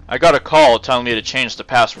 I got a call telling me to change the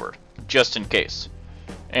password, just in case.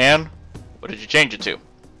 And what did you change it to?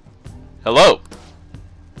 Hello.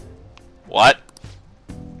 What?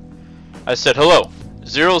 I said hello.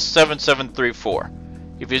 07734.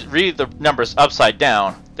 If you read the numbers upside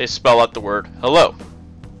down, they spell out the word hello.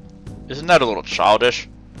 Isn't that a little childish?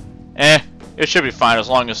 It should be fine as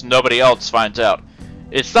long as nobody else finds out.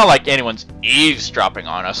 It's not like anyone's eavesdropping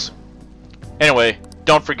on us. Anyway,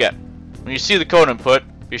 don't forget, when you see the code input,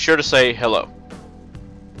 be sure to say hello.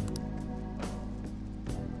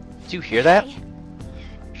 Did you hear that?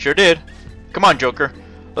 Sure did. Come on, Joker.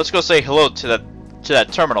 Let's go say hello to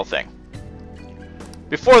that terminal thing.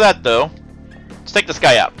 Before that, though, let's take this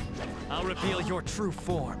guy out. I'll reveal your true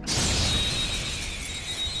form.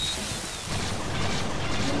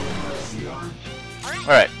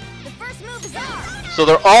 Alright. The first move is ours. So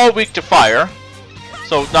they're all weak to fire.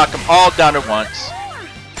 So knock them all down at once.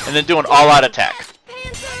 And then do an all-out attack.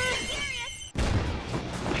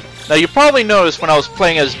 Now you probably noticed when I was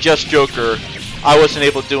playing as just Joker, I wasn't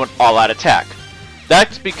able to do an all-out attack.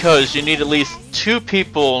 That's because you need at least 2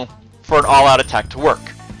 people for an all-out attack to work.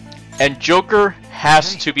 And Joker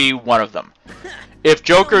has to be one of them. If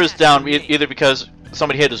Joker is down either because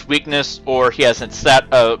somebody hit his weakness or he has an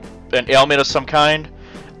ailment of some kind,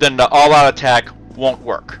 then the all-out attack won't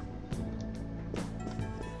work.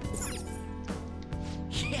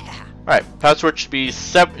 Yeah. Alright, password should be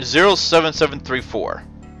 07734.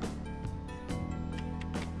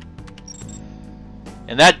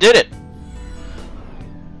 And that did it!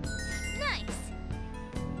 Nice.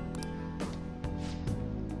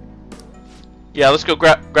 Yeah, let's go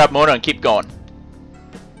grab Mona and keep going.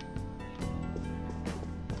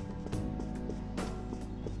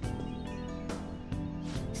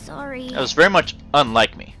 Sorry. That was very much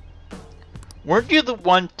unlike me. Weren't you the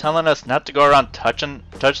one telling us not to go around touching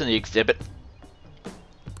the exhibit?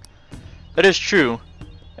 That is true.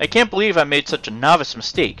 I can't believe I made such a novice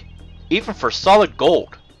mistake, even for solid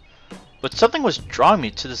gold. But something was drawing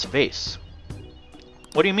me to this vase.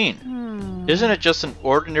 What do you mean? Isn't it just an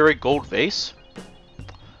ordinary gold vase?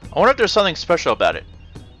 I wonder if there's something special about it.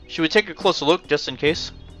 Should we take a closer look just in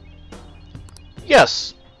case?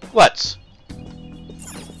 Yes, let's.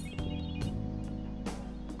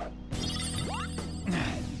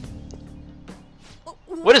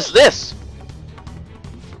 What is this?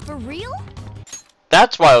 For real?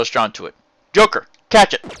 That's why I was drawn to it. Joker,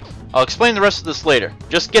 catch it. I'll explain the rest of this later.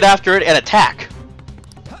 Just get after it and attack.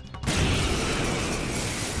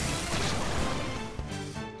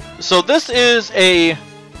 So this is a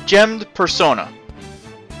gemmed persona.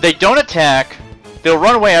 They don't attack. They'll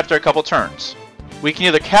run away after a couple turns. We can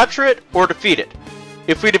either capture it or defeat it.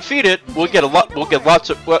 If we defeat it, we'll get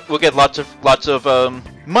lots of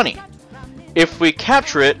money. If we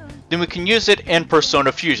capture it, then we can use it in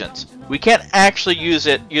persona fusions. We can't actually use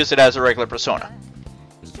it as a regular persona.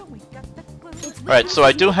 Alright, so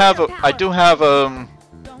I do have a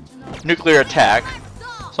nuclear attack.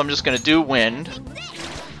 So I'm just gonna do wind.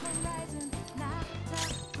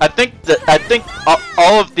 I think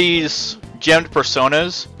all of these gemmed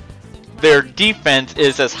personas, their defense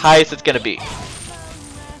is as high as it's gonna be.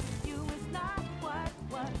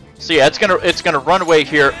 So yeah, it's gonna run away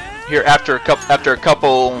here after a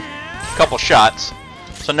couple shots.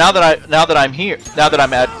 So now that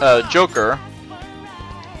I'm at Joker,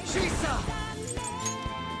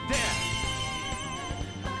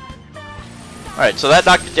 Alright, so that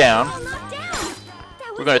knocked it down.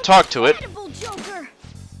 We're going to talk to it.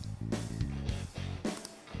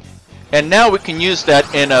 And now we can use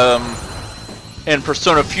that in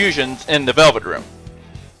Persona Fusions in the Velvet Room.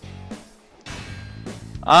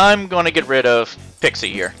 I'm going to get rid of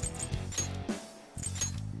Pixie here.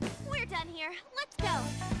 We're done here. Let's go.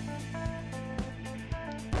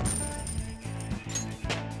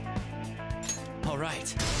 All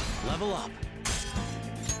right, level up.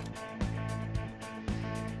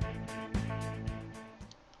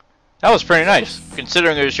 That was pretty nice,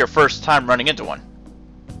 considering it was your first time running into one.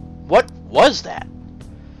 What was that?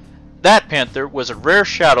 That panther was a rare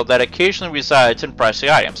shadow that occasionally resides in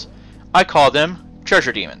pricey items. I call them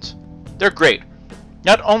treasure demons. They're great.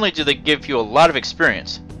 Not only do they give you a lot of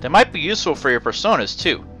experience, they might be useful for your personas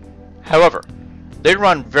too. However, they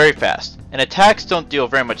run very fast, and attacks don't deal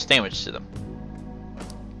very much damage to them.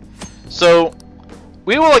 So,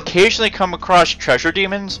 we will occasionally come across treasure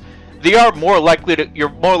demons. They are more likely to, you're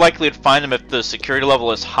more likely to find them if the security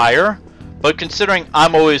level is higher. But considering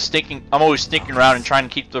I'm always sneaking around and trying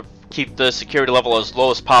to keep the security level as low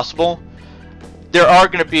as possible, there are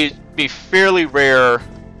going to be fairly rare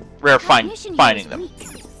finding them.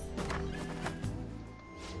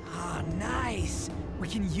 Ah, nice. We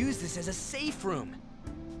can use this as a safe room.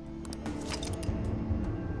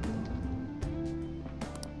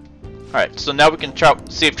 All right, so now we can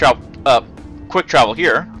quick travel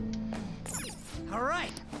here. All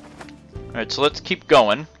right. All right, so let's keep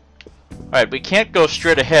going. Alright, we can't go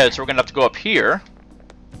straight ahead, so we're going to have to go up here.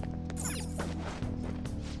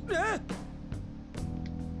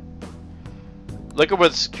 Look at where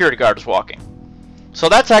the security guard is walking. So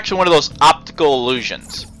that's actually one of those optical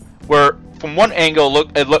illusions, where from one angle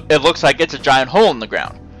it looks like it's a giant hole in the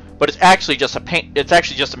ground, but it's actually just a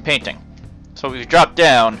painting. So if you drop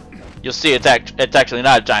down, you'll see it's actually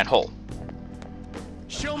not a giant hole.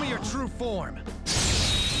 Show me your true form.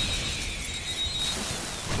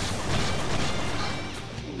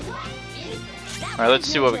 Alright, let's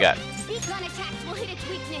see what we got.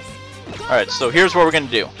 Alright, so here's what we're going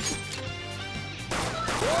to do.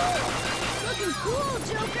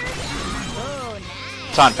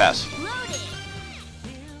 Baton pass.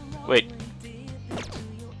 Wait.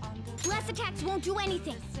 Less attacks won't do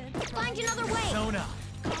anything. Find another way. Sona,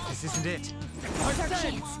 this isn't it. Here's our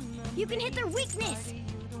chance. You can hit their weakness.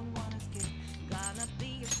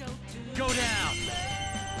 Go down.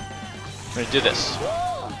 I'm going to do this.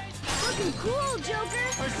 Looking cool, Joker.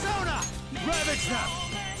 Persona, ravage them.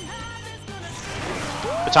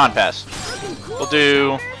 Baton pass. We'll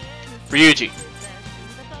do Ryuji.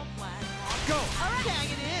 Go.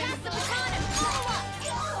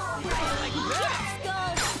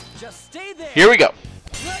 Just stay there. Here we go.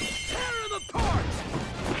 Let's tear them apart.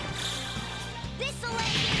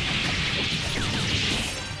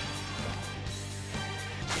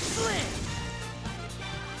 Slam.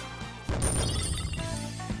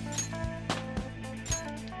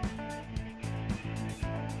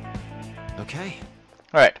 Okay.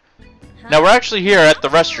 Alright. Now we're actually here at the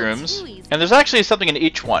restrooms, and there's actually something in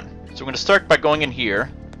each one. So we're going to start by going in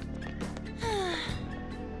here.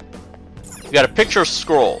 We got a picture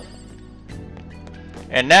scroll.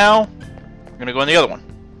 And now, we're going to go in the other one.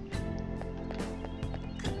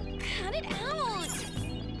 Cut it out.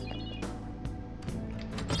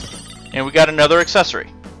 And we got another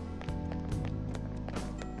accessory.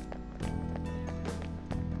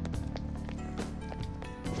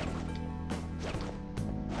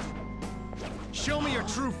 Show me your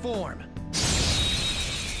true form.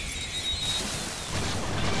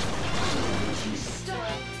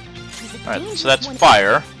 Alright, so that's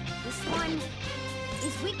fire. This one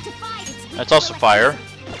is weak to fight. It's weak That's also fire.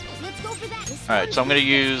 Let's go for that. Alright, so I'm going to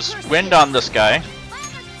use wind on this guy. I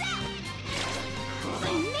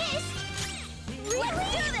missed.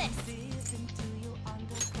 Let's do this.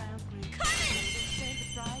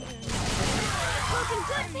 Looking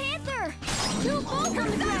good, Panther. Two balls on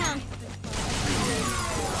the ground.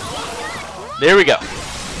 There we go. Yes!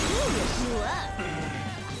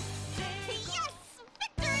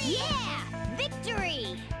 Victory! Yeah!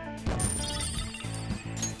 Victory!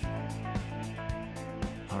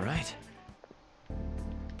 All right.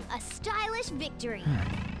 A stylish victory.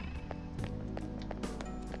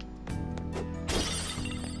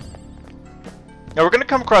 Now we're going to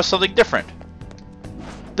come across something different.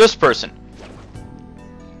 This person.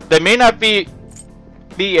 They may not be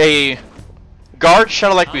a guard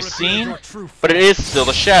shadow like we've seen, but it is still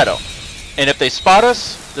a shadow. And if they spot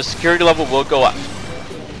us, the security level will go up.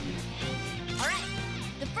 Alright,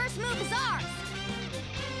 the first move is ours.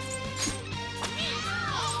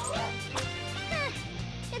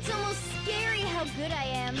 It's almost scary how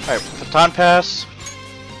him. Alright, baton pass.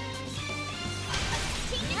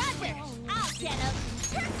 I'll get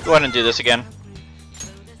him. Go ahead and do this again.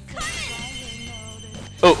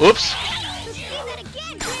 Oh, oops. Say that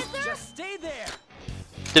again, Panther. Just stay there.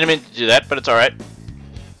 Didn't mean to do that, but it's alright.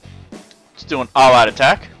 Let's do an all-out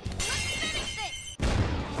attack.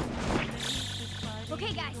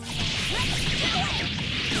 Okay, guys.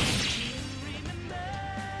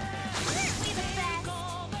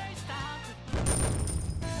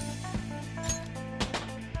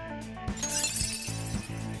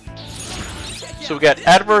 So we got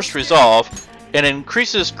adverse resolve and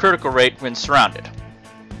increases critical rate when surrounded.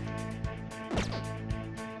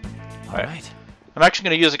 Alright. I'm actually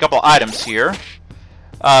going to use a couple items here.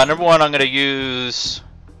 Number one, I'm going to use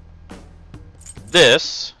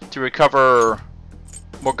this to recover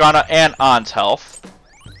Morgana and Ann's health.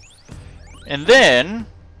 And then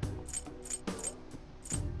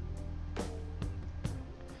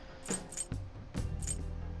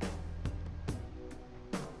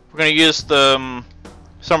we're going to use some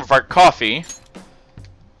of our coffee.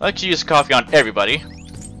 I like to use coffee on everybody.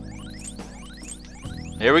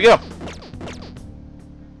 There we go.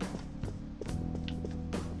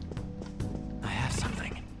 I have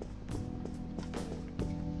something.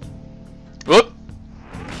 Whoop.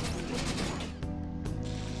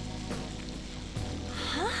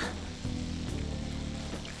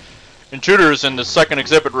 Intruders in the second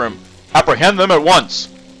exhibit room. Apprehend them at once.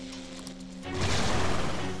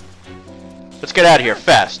 Let's get out of here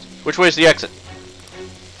fast. Which way is the exit?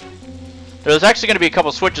 There's actually going to be a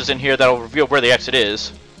couple switches in here that will reveal where the exit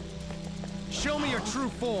is. Show me your true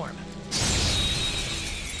form.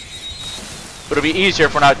 But it'll be easier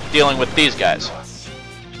if we're not dealing with these guys.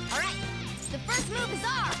 Alright, the first move is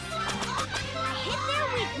ours. I hit their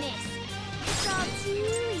weakness. It's all too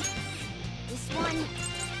easy. This one.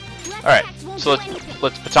 Alright, so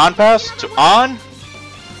let's baton pass to on.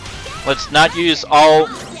 Let's not use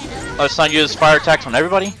fire attacks on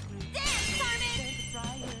everybody.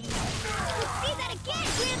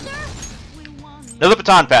 Another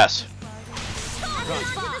baton pass.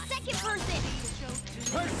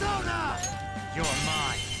 Persona! You're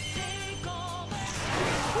mine.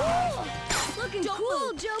 Looking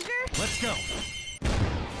cool, Joker. Let's go.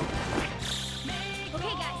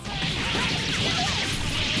 Okay, guys.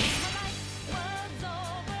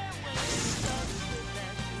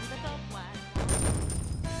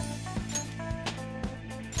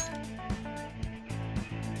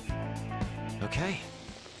 Okay.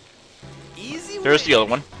 Easy. There's the other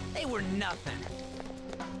one. They were nothing.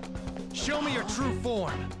 Show me your true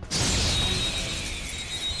form.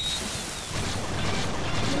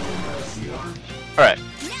 Alright.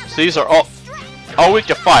 So these are all weak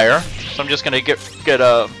to fire. So I'm just gonna get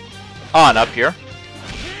on up here.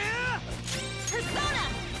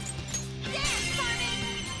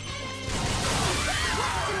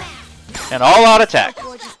 And all out attack.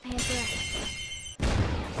 Gorgeous Panther.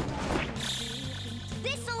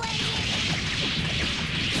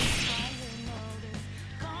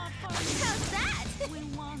 How's that?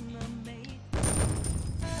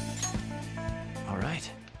 All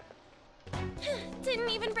right. Didn't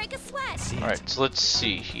even break a sweat. Alright, so let's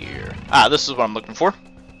see here. This is what I'm looking for.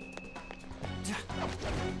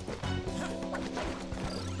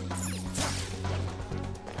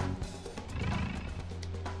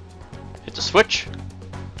 Hit the switch.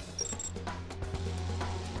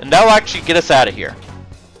 And that'll actually get us out of here.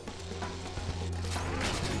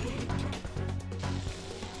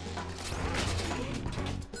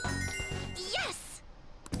 Yes.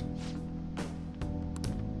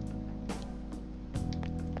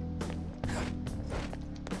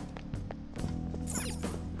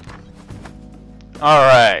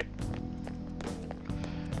 Alright.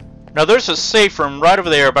 Now there's a safe room right over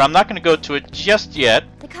there, but I'm not going to go to it just yet.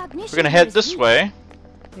 The cognition We're going to head is this weak. way.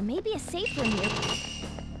 There may be a safe room here.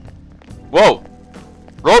 Whoa!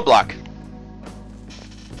 Roadblock.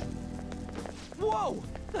 Whoa!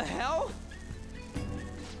 The hell?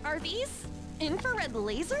 Are these infrared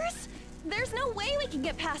lasers? There's no way we can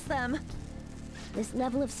get past them. This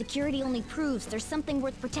level of security only proves there's something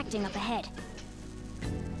worth protecting up ahead.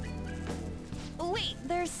 Wait,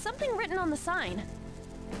 there's something written on the sign.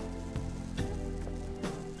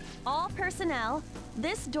 All personnel,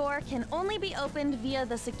 this door can only be opened via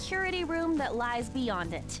the security room that lies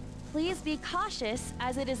beyond it. Please be cautious,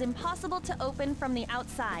 as it is impossible to open from the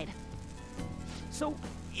outside. So,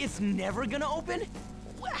 it's never gonna open?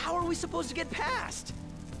 How are we supposed to get past?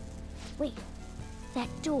 Wait, that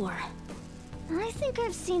door. I think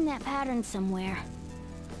I've seen that pattern somewhere.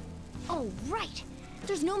 Oh, right!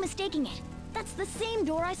 There's no mistaking it. That's the same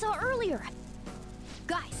door I saw earlier.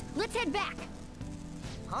 Guys, let's head back.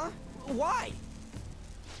 Huh? Why?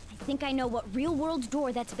 I think I know what real-world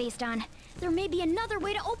door that's based on. There may be another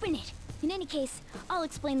way to open it. In any case, I'll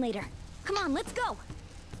explain later. Come on, let's go.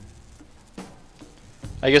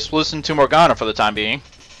 I guess we'll listen to Morgana for the time being.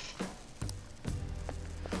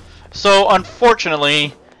 So,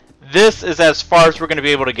 unfortunately, this is as far as we're going to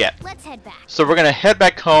be able to get. Let's head back. So we're going to head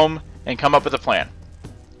back home and come up with a plan.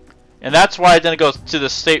 And that's why I didn't go to the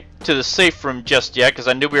safe room just yet, because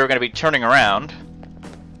I knew we were going to be turning around.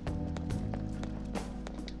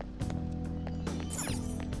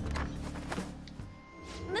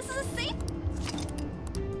 This is a safe.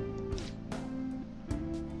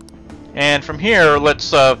 And from here, let's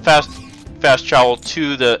fast travel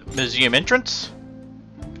to the museum entrance.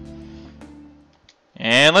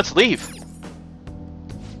 And let's leave.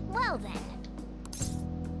 Well then.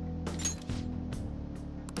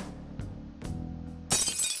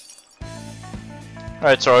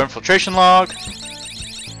 Alright, so our infiltration log.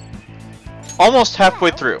 Almost halfway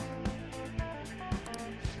through.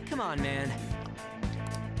 Come on, man.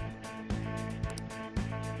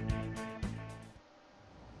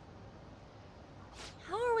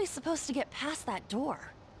 How are we supposed to get past that door?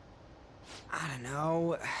 I don't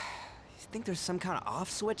know. You think there's some kind of off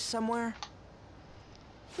switch somewhere?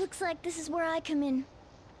 Looks like this is where I come in.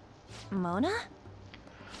 Mona?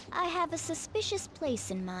 I have a suspicious place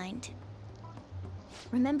in mind.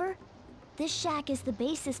 Remember? This shack is the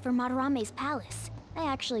basis for Madarame's palace.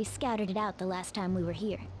 I actually scouted it out the last time we were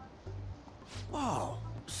here. Whoa.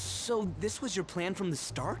 So this was your plan from the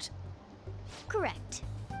start? Correct.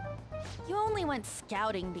 You only went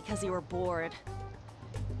scouting because you were bored.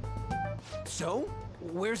 So?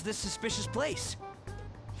 Where's this suspicious place?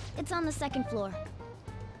 It's on the second floor.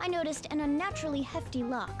 I noticed an unnaturally hefty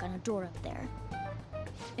lock on a door up there.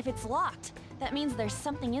 If it's locked, that means there's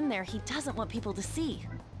something in there he doesn't want people to see.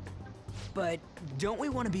 But don't we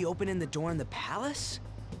want to be opening the door in the palace?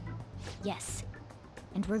 Yes.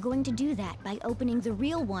 And we're going to do that by opening the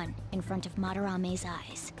real one in front of Madarame's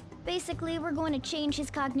eyes. Basically, we're going to change his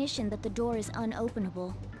cognition that the door is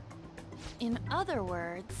unopenable. In other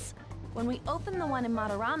words, when we open the one in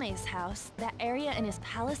Madarame's house, that area in his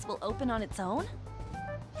palace will open on its own?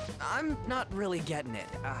 I'm not really getting it.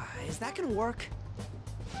 Is that gonna work?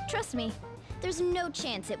 Trust me, there's no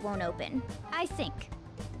chance it won't open. I think.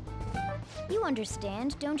 You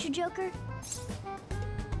understand, don't you, Joker?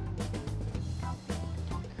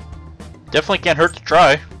 Definitely can't hurt to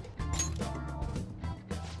try.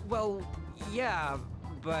 Well, yeah,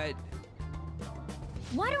 but...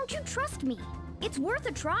 Why don't you trust me? It's worth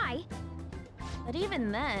a try. But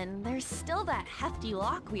even then, there's still that hefty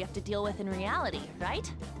lock we have to deal with in reality,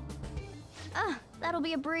 right? That'll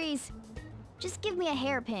be a breeze. Just give me a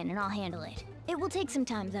hairpin and I'll handle it. It will take some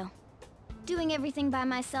time, though. Doing everything by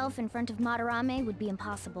myself in front of Madarame would be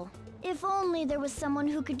impossible. If only there was someone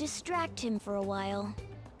who could distract him for a while.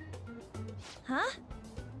 Huh?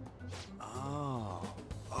 Oh.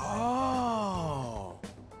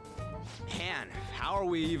 Man, how are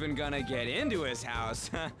we even gonna get into his house?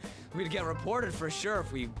 We'd get reported for sure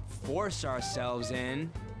if we force ourselves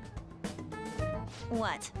in.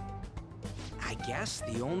 What? I guess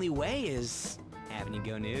the only way is having you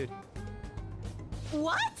go nude.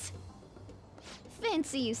 What?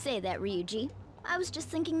 Fancy you say that, Ryuji. I was just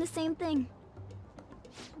thinking the same thing.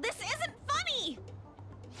 This isn't funny!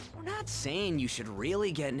 We're not saying you should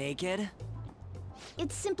really get naked.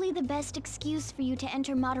 It's simply the best excuse for you to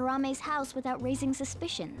enter Madarame's house without raising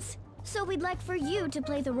suspicions. So we'd like for you to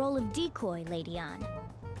play the role of decoy, Lady Ann.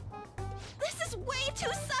 This is way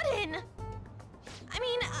too sudden! I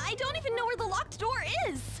mean, I don't even know where the locked door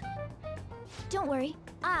is! Don't worry,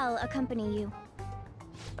 I'll accompany you.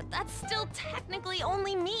 But that's still technically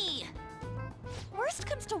only me! Worst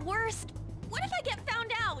comes to worst, what if I get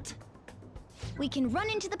found out? We can run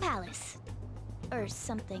into the palace. Or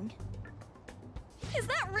something. Is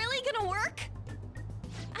that really gonna work?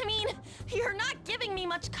 I mean, you're not giving me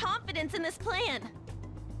much confidence in this plan.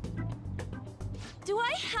 Do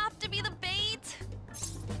I have to be the bait?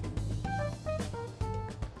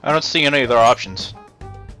 I don't see any other options.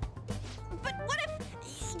 But what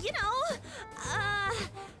if, you know,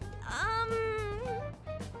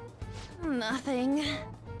 nothing.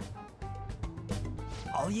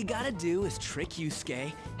 All you gotta do is trick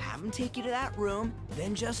Yusuke, have him take you to that room,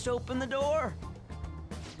 then just open the door.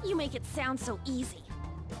 You make it sound so easy.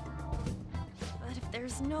 But if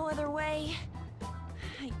there's no other way,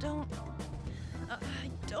 I don't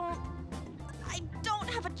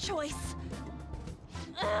have a choice.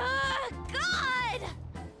 God!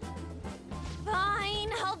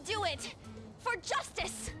 Fine, I'll do it. For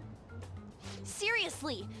justice.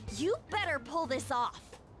 Seriously, you better pull this off.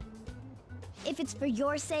 If it's for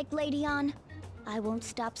your sake, Lady Ann, I won't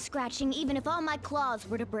stop scratching even if all my claws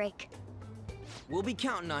were to break. We'll be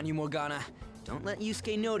counting on you, Morgana. Don't let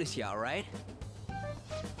Yusuke notice you, alright?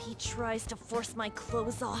 If he tries to force my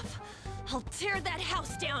clothes off, I'll tear that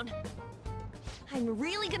house down. I'm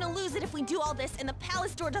really gonna lose it if we do all this and the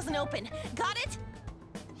palace door doesn't open. Got it?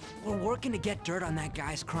 We're working to get dirt on that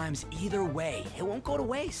guy's crimes either way. It won't go to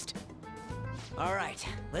waste. Alright,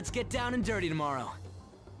 let's get down and dirty tomorrow.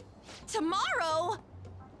 Tomorrow?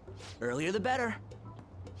 Earlier the better.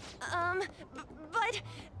 But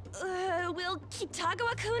will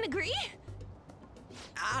Kitagawa-kun agree?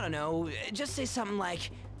 I don't know, just say something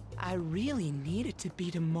like, I really need it to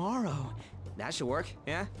be tomorrow. That should work,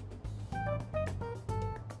 yeah?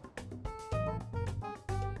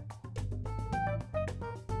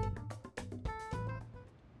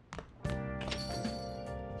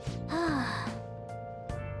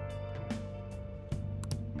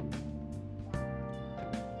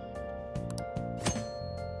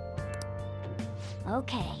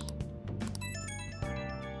 Okay.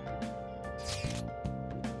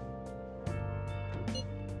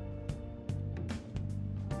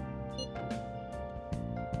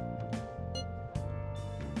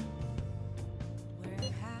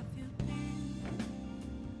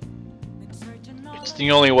 It's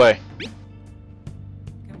the only way.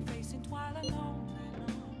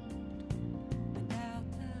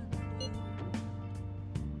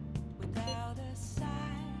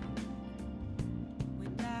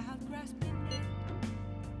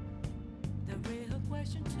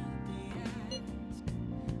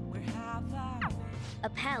 A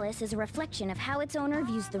palace is a reflection of how its owner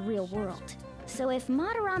views the real world. So if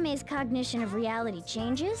Madarame's cognition of reality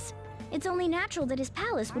changes, it's only natural that his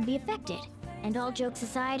palace would be affected. And all jokes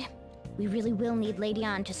aside, we really will need Lady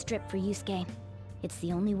Ann to strip for Yusuke. It's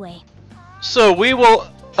the only way. So we will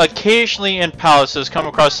occasionally in palaces come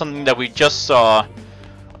across something that we just saw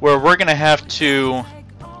where we're gonna have to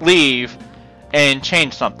leave and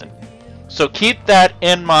change something. So keep that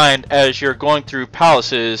in mind as you're going through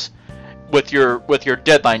palaces with your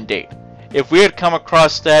deadline date. If we had come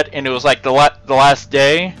across that and it was like the last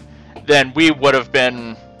day, then we would have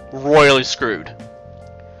been royally screwed.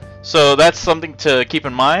 So that's something to keep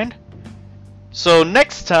in mind. So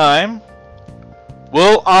next time,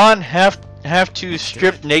 will Ann have to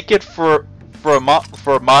strip naked for a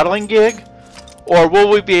modeling gig, or will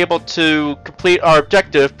we be able to complete our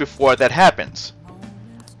objective before that happens?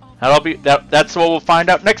 That's what we'll find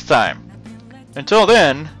out next time. Until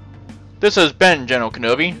then, this has been General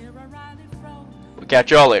Kenobi. We'll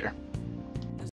catch y'all later.